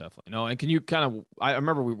 Definitely. No. And can you kind of, I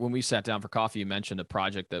remember when we sat down for coffee, you mentioned a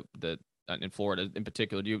project that in Florida in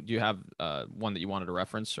particular. Do you have one that you wanted to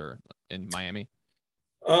reference, or in Miami?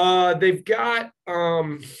 They've got,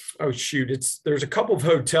 there's a couple of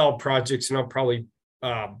hotel projects and I'll probably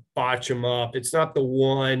botch them up. It's not the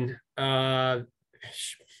one, I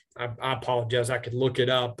apologize. I could look it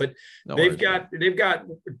up, but No they've worries. got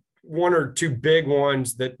one or two big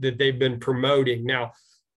ones that they've been promoting. Now,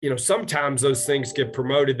 sometimes those things get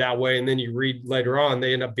promoted that way. And then you read later on,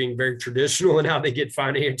 they end up being very traditional in how they get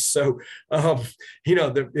financed. So,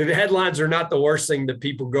 the headlines are not the worst thing that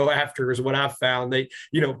people go after, is what I've found.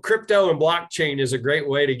 Crypto and blockchain is a great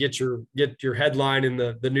way to get your headline in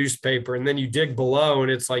the newspaper. And then you dig below and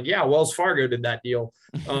it's like, yeah, Wells Fargo did that deal.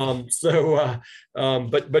 But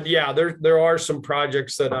yeah, there are some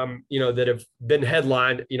projects that, that have been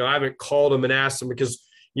headlined. I haven't called them and asked them because,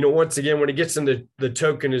 once again, when it gets into the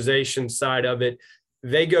tokenization side of it,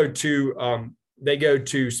 they go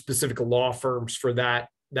to specific law firms for that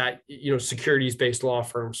securities-based law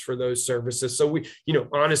firms for those services. So we,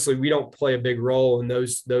 honestly, we don't play a big role in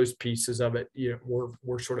those pieces of it.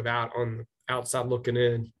 We're sort of outside looking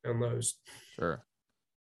in on those. Sure.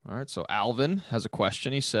 All right. So Alvin has a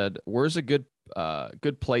question. He said, "Where's a good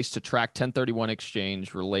place to track 1031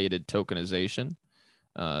 exchange related tokenization?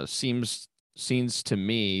 Seems to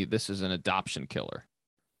me this is an adoption killer."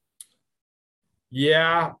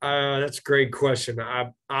 Yeah, that's a great question.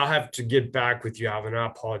 I'll have to get back with you, Alvin. I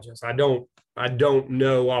apologize. I don't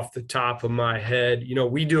know off the top of my head.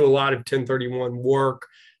 We do a lot of 1031 work.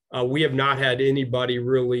 We have not had anybody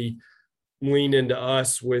really lean into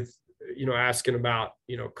us with, asking about,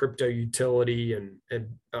 crypto utility and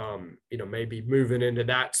maybe moving into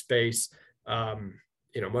that space.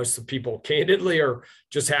 Most of the people candidly are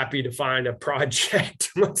just happy to find a project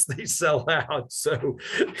once they sell out. So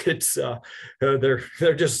it's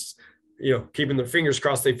they're just, keeping their fingers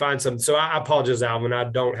crossed they find something. So I apologize, Alvin. I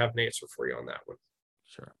don't have an answer for you on that one.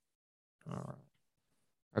 Sure. All right. All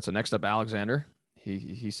right. So next up, Alexander.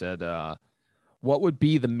 He said, what would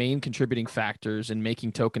be the main contributing factors in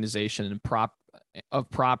making tokenization of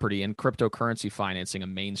property and cryptocurrency financing a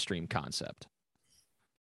mainstream concept?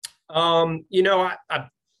 I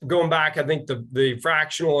going back, I think the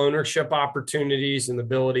fractional ownership opportunities and the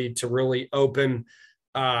ability to really open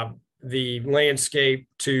the landscape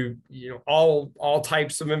to, all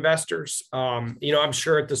types of investors. I'm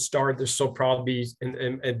sure at the start, there's still probably,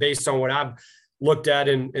 and based on what I've looked at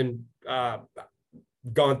and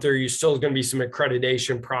gone through, you still going to be some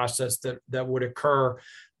accreditation process that would occur,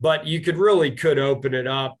 but you could open it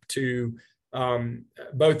up to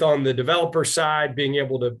both on the developer side, being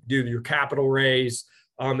able to do your capital raise,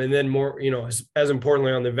 and then more, as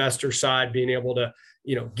importantly on the investor side, being able to,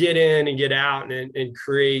 get in and get out and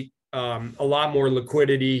create a lot more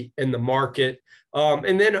liquidity in the market.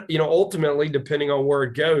 And then, ultimately, depending on where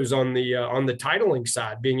it goes on the titling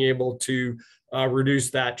side, being able to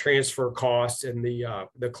reduce that transfer cost and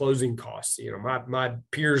the closing costs. My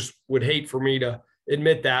peers would hate for me to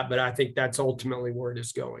admit that, but I think that's ultimately where it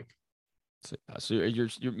is going. So you're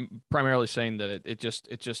primarily saying that it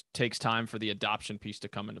just takes time for the adoption piece to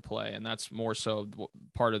come into play, and that's more so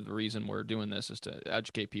part of the reason we're doing this, is to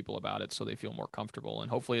educate people about it so they feel more comfortable, and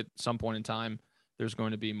hopefully at some point in time there's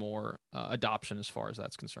going to be more adoption as far as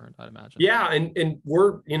that's concerned, I'd imagine. Yeah, and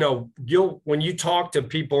we're when you talk to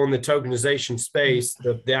people in the tokenization space,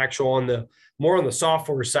 the actual more on the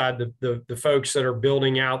software side, the folks that are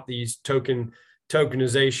building out these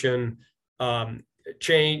tokenization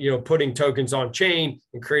chain, putting tokens on chain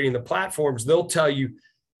and creating the platforms, they'll tell you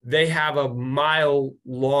they have a mile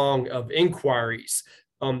long of inquiries.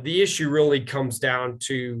 The issue really comes down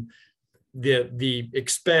to the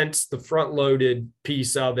expense, the front loaded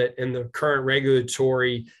piece of it, and the current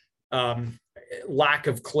regulatory lack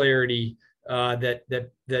of clarity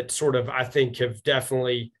that sort of, I think, have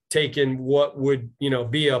definitely taken what would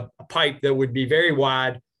be a pipe that would be very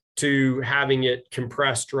wide to having it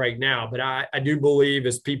compressed right now. But I do believe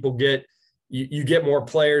as people you get more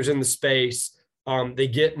players in the space, they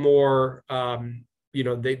get more,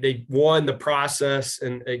 they won the process,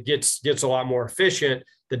 and it gets a lot more efficient.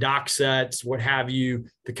 The doc sets, what have you,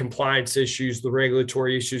 the compliance issues, the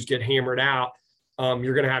regulatory issues get hammered out.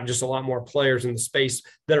 You're going to have just a lot more players in the space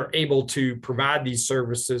that are able to provide these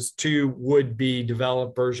services to would-be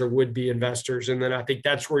developers or would-be investors. And then I think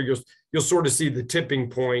that's where you'll sort of see the tipping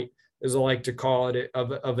point, as I like to call it,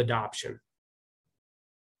 of adoption.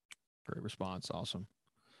 Great response. Awesome.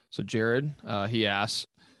 So Jared, he asks,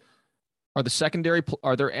 Are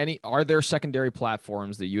there secondary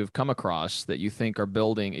platforms that you have come across that you think are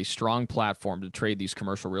building a strong platform to trade these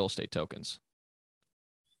commercial real estate tokens?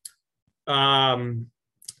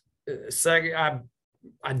 Second,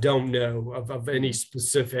 I don't know of any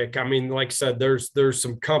specific. I mean, like I said, there's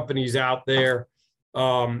some companies out there,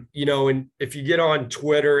 and if you get on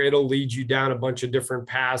Twitter, it'll lead you down a bunch of different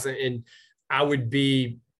paths. And I would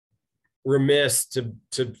be remiss to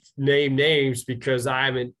name names because I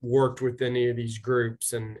haven't worked with any of these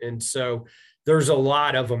groups. And so there's a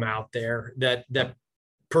lot of them out there that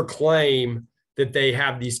proclaim that they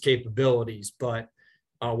have these capabilities. But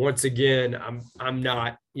once again, I'm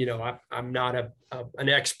not, I'm not an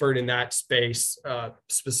expert in that space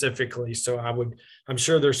specifically. So I'm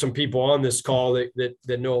sure there's some people on this call that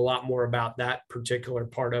know a lot more about that particular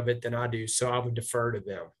part of it than I do. So I would defer to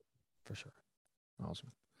them. For sure.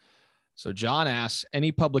 Awesome. So John asks,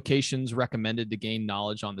 any publications recommended to gain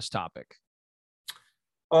knowledge on this topic?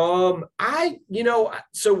 So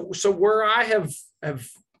where I have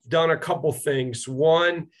done a couple things.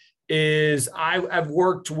 One is I've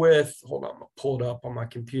worked with, hold on, I'll pull it up on my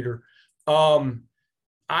computer. I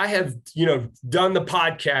have, done the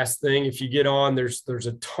podcast thing. If you get on, there's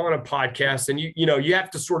a ton of podcasts, and you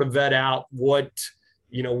have to sort of vet out what's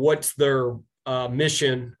their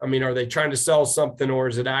mission. I mean, are they trying to sell something, or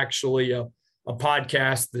is it actually a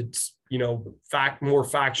podcast that's, more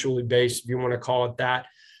factually based, if you want to call it that?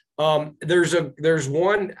 There's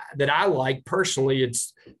one that I like personally.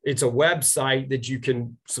 It's a website that you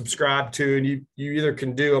can subscribe to, and you either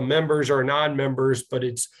can do a members or non-members, but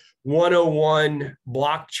it's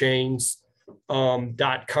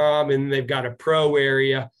 101blockchains.com, and they've got a pro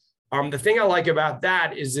area. The thing I like about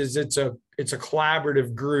that is it's a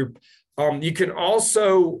collaborative group. You can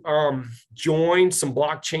also join some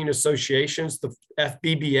blockchain associations. The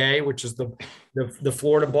FBBA, which is the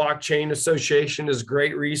Florida Blockchain Association, is a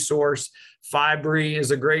great resource. Fibri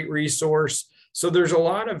is a great resource. So there's a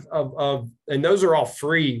lot of and those are all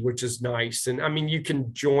free, which is nice. And I mean, you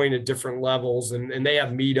can join at different levels, and they have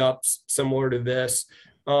meetups similar to this.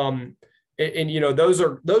 Those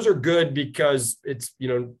are good because it's,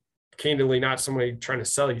 candidly not somebody trying to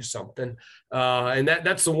sell you something. And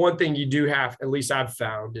that's the one thing you do have, at least I've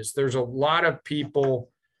found, is there's a lot of people,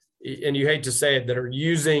 and you hate to say it, that are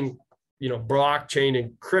using, blockchain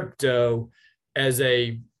and crypto as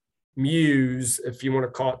a muse, if you want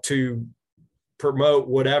to call it, to promote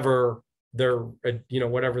whatever they're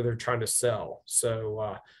trying to sell.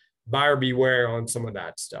 So buyer beware on some of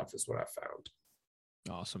that stuff is what I found.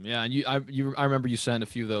 Awesome. Yeah. And I remember you sent a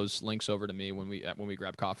few of those links over to me when we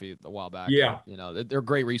grabbed coffee a while back. Yeah. They're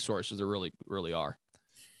great resources. They really, really are.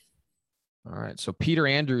 All right. So Peter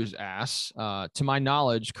Andrews asks, to my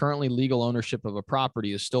knowledge, currently legal ownership of a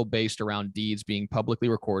property is still based around deeds being publicly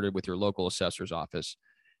recorded with your local assessor's office.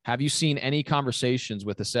 Have you seen any conversations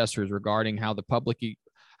with assessors regarding how the publicly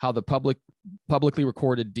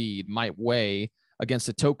recorded deed might weigh against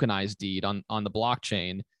a tokenized deed on the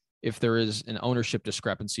blockchain if there is an ownership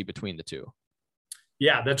discrepancy between the two?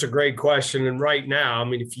 Yeah, that's a great question. And right now, I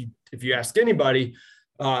mean, if you ask anybody,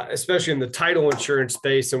 especially in the title insurance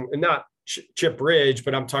space, and not Chip Ridge,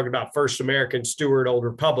 but I'm talking about First American, Stewart, Old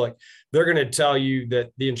Republic, they're going to tell you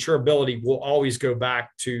that the insurability will always go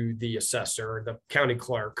back to the assessor or the county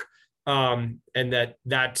clerk, and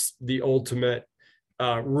that's the ultimate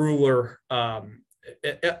ruler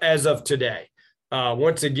as of today.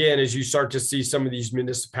 Once again, as you start to see some of these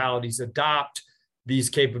municipalities adopt these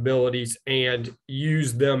capabilities and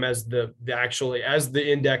use them as the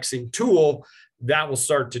indexing tool, that will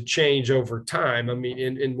start to change over time. I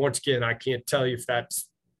mean, and once again, I can't tell you if that's,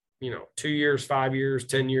 2 years, 5 years,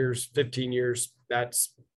 10 years, 15 years,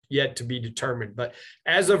 that's yet to be determined. But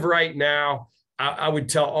as of right now, I would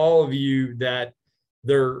tell all of you that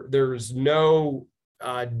there's no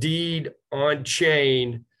deed on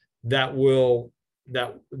chain that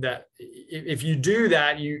if you do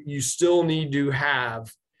that, you still need to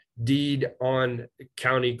have deed on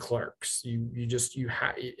county clerks.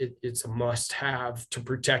 It's a must have to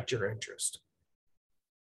protect your interest.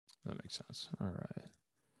 That makes sense. All right.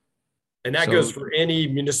 And that goes for any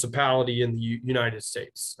municipality in the United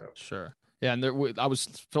States. So. Sure. Yeah. And I was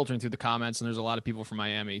filtering through the comments, and there's a lot of people from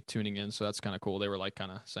Miami tuning in. So that's kind of cool. They were like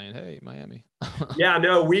kind of saying, hey, Miami. Yeah,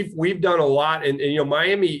 no, we've done a lot. And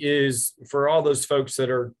Miami is, for all those folks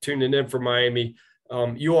that are tuning in from Miami,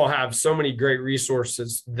 you all have so many great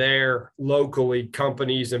resources there locally,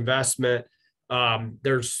 companies, investment.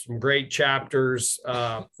 There's some great chapters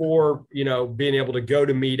for, being able to go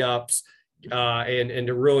to meetups and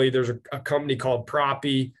to really, there's a company called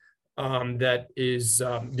Proppy that is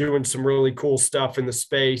doing some really cool stuff in the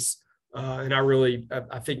space. And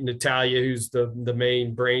I think Natalia, who's the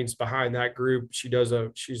main brains behind that group, she's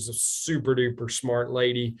a super duper smart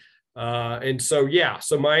lady. And so, yeah,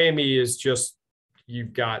 so Miami is just,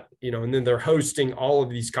 you've got, and then they're hosting all of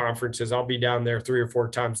these conferences. I'll be down there 3 or 4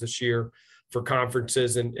 times this year for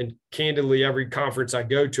conferences. And candidly, every conference I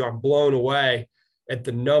go to, I'm blown away at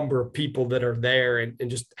the number of people that are there and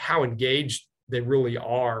just how engaged they really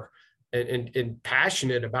are. And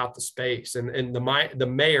passionate about the space, and the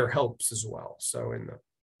mayor helps as well. So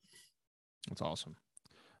that's awesome.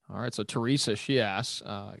 All right, so Teresa, she asks,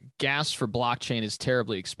 gas for blockchain is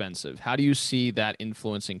terribly expensive. How do you see that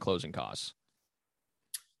influencing closing costs?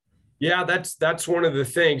 Yeah, that's one of the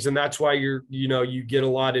things, and that's why you get a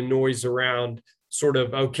lot of noise around sort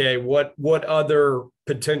of, okay, what other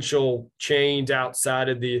potential chains outside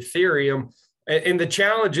of the Ethereum, and the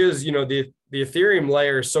challenge is, the Ethereum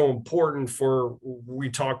layer is so important we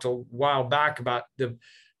talked a while back about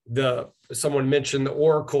someone mentioned the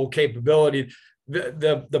Oracle capability.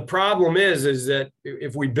 The problem is that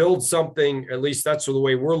if we build something, at least that's the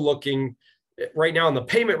way we're looking right now in the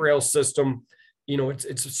payment rail system,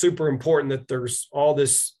 it's super important that there's all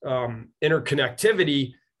this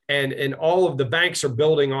interconnectivity and all of the banks are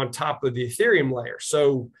building on top of the Ethereum layer.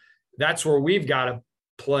 So that's where we've got to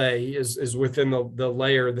play is within the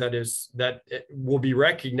layer that will be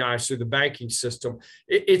recognized through the banking system.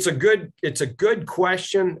 It's a good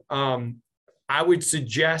question. I would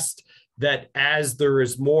suggest that as there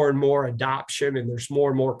is more and more adoption and there's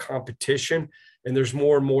more and more competition and there's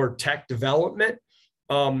more and more tech development,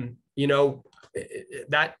 that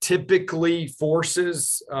typically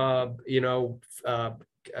forces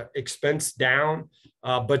expense down.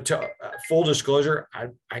 But to full disclosure,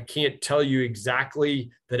 I can't tell you exactly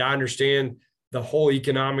that I understand the whole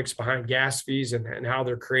economics behind gas fees and how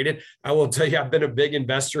they're created. I will tell you, I've been a big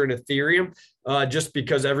investor in Ethereum just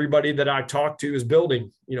because everybody that I talk to is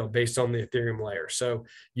building, based on the Ethereum layer. So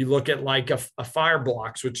you look at like a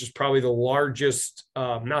Fireblocks, which is probably the largest,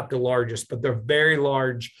 not the largest, but the very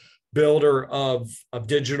large builder of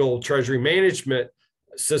digital treasury management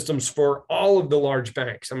systems for all of the large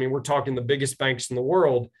banks. I mean, we're talking the biggest banks in the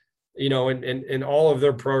world, and all of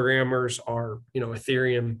their programmers are,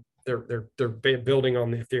 Ethereum. They're building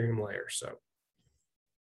on the Ethereum layer. So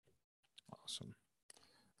awesome.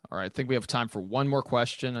 All right, I think we have time for one more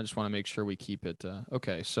question. I just want to make sure we keep it.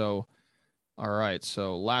 Okay, so all right,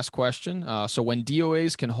 so last question. So when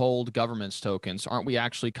DOAs can hold government's tokens, aren't we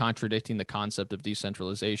actually contradicting the concept of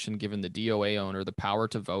decentralization, giving the DOA owner the power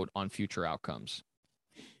to vote on future outcomes?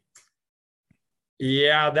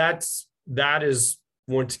 Yeah, that is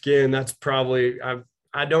once again, that's probably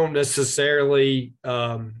I don't necessarily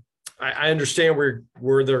I understand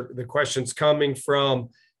where the question's coming from.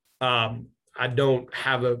 I don't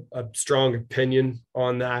have a strong opinion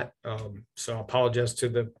on that. So I apologize to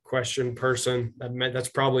the question person. That's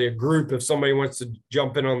probably a group. If somebody wants to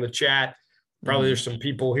jump in on the chat, probably there's some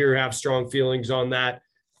people here who have strong feelings on that.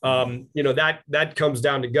 That comes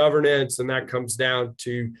down to governance, and that comes down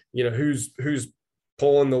to, who's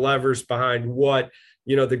pulling the levers behind what.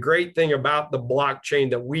 The great thing about the blockchain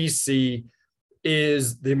that we see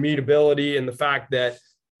is the immutability and the fact that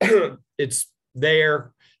it's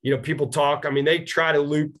there. People talk, they try to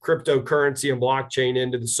loop cryptocurrency and blockchain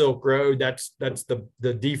into the Silk Road. That's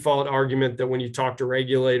the default argument that when you talk to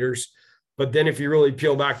regulators. But then if you really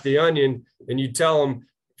peel back the onion and you tell them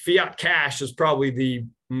fiat cash is probably the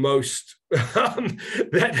most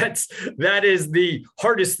that is the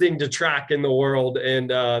hardest thing to track in the world, and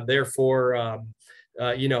therefore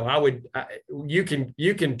you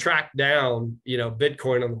can track down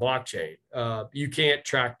Bitcoin on the blockchain. You can't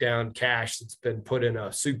track down cash that's been put in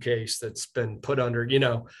a suitcase that's been put under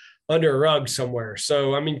a rug somewhere.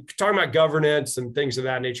 So talking about governance and things of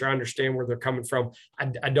that nature, I understand where they're coming from.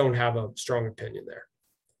 I don't have a strong opinion there.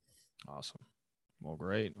 Awesome. Well,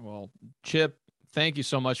 great. Well, Chip, thank you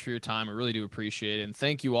so much for your time. I really do appreciate it. And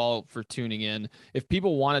thank you all for tuning in. If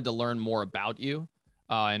people wanted to learn more about you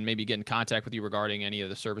and maybe get in contact with you regarding any of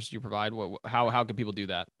the services you provide, how can people do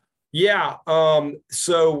that? Yeah.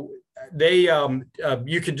 So they,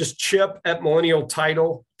 you could just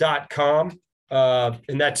chip@millennialtitle.com.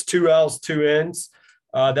 And that's 2 L's, 2 N's.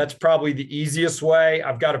 That's probably the easiest way.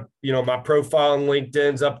 I've got my profile on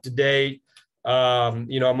LinkedIn's up to date.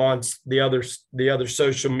 I'm on the other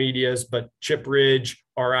social medias, but Chip Ridge,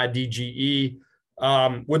 RIDGE.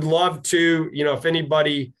 Would love to, if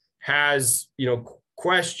anybody has,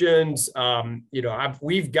 questions,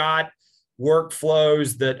 we've got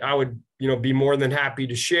workflows that I would, be more than happy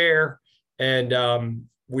to share, and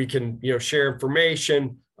we can, share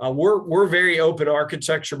information. We're very open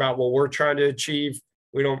architecture about what we're trying to achieve.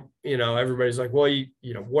 We don't, everybody's like, well,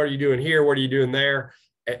 what are you doing here? What are you doing there?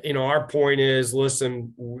 Our point is,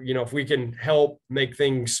 listen, if we can help make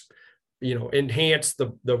things, enhance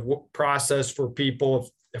the process for people,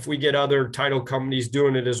 if we get other title companies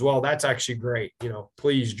doing it as well, that's actually great.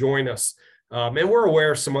 Please join us. And we're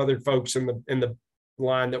aware of some other folks in the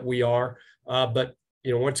line that we are, but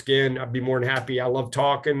once again, I'd be more than happy. I love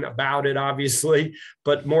talking about it, obviously,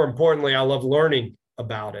 but more importantly, I love learning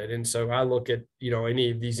about it. And so I look at,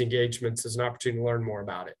 any of these engagements as an opportunity to learn more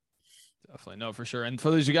about it. Definitely. No, for sure. And for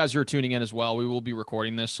those of you guys who are tuning in as well, we will be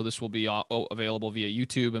recording this. So this will be available via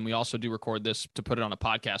YouTube. And we also do record this to put it on a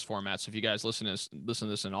podcast format. So if you guys listen to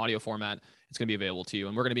this in audio format, it's going to be available to you.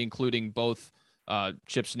 And we're going to be including both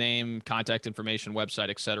Chip's name, contact information, website,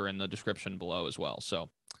 et cetera, in the description below as well. So,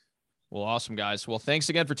 well, awesome, guys. Well, thanks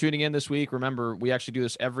again for tuning in this week. Remember, we actually do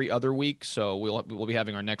this every other week. So we'll be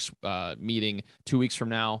having our next meeting 2 weeks from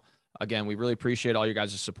now. Again, we really appreciate all your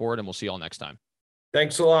guys' support, and we'll see you all next time.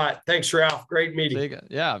 Thanks a lot. Thanks, Ralph. Great meeting. See you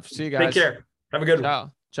guys. Take care. Have a good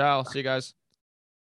one. Ciao. See you guys.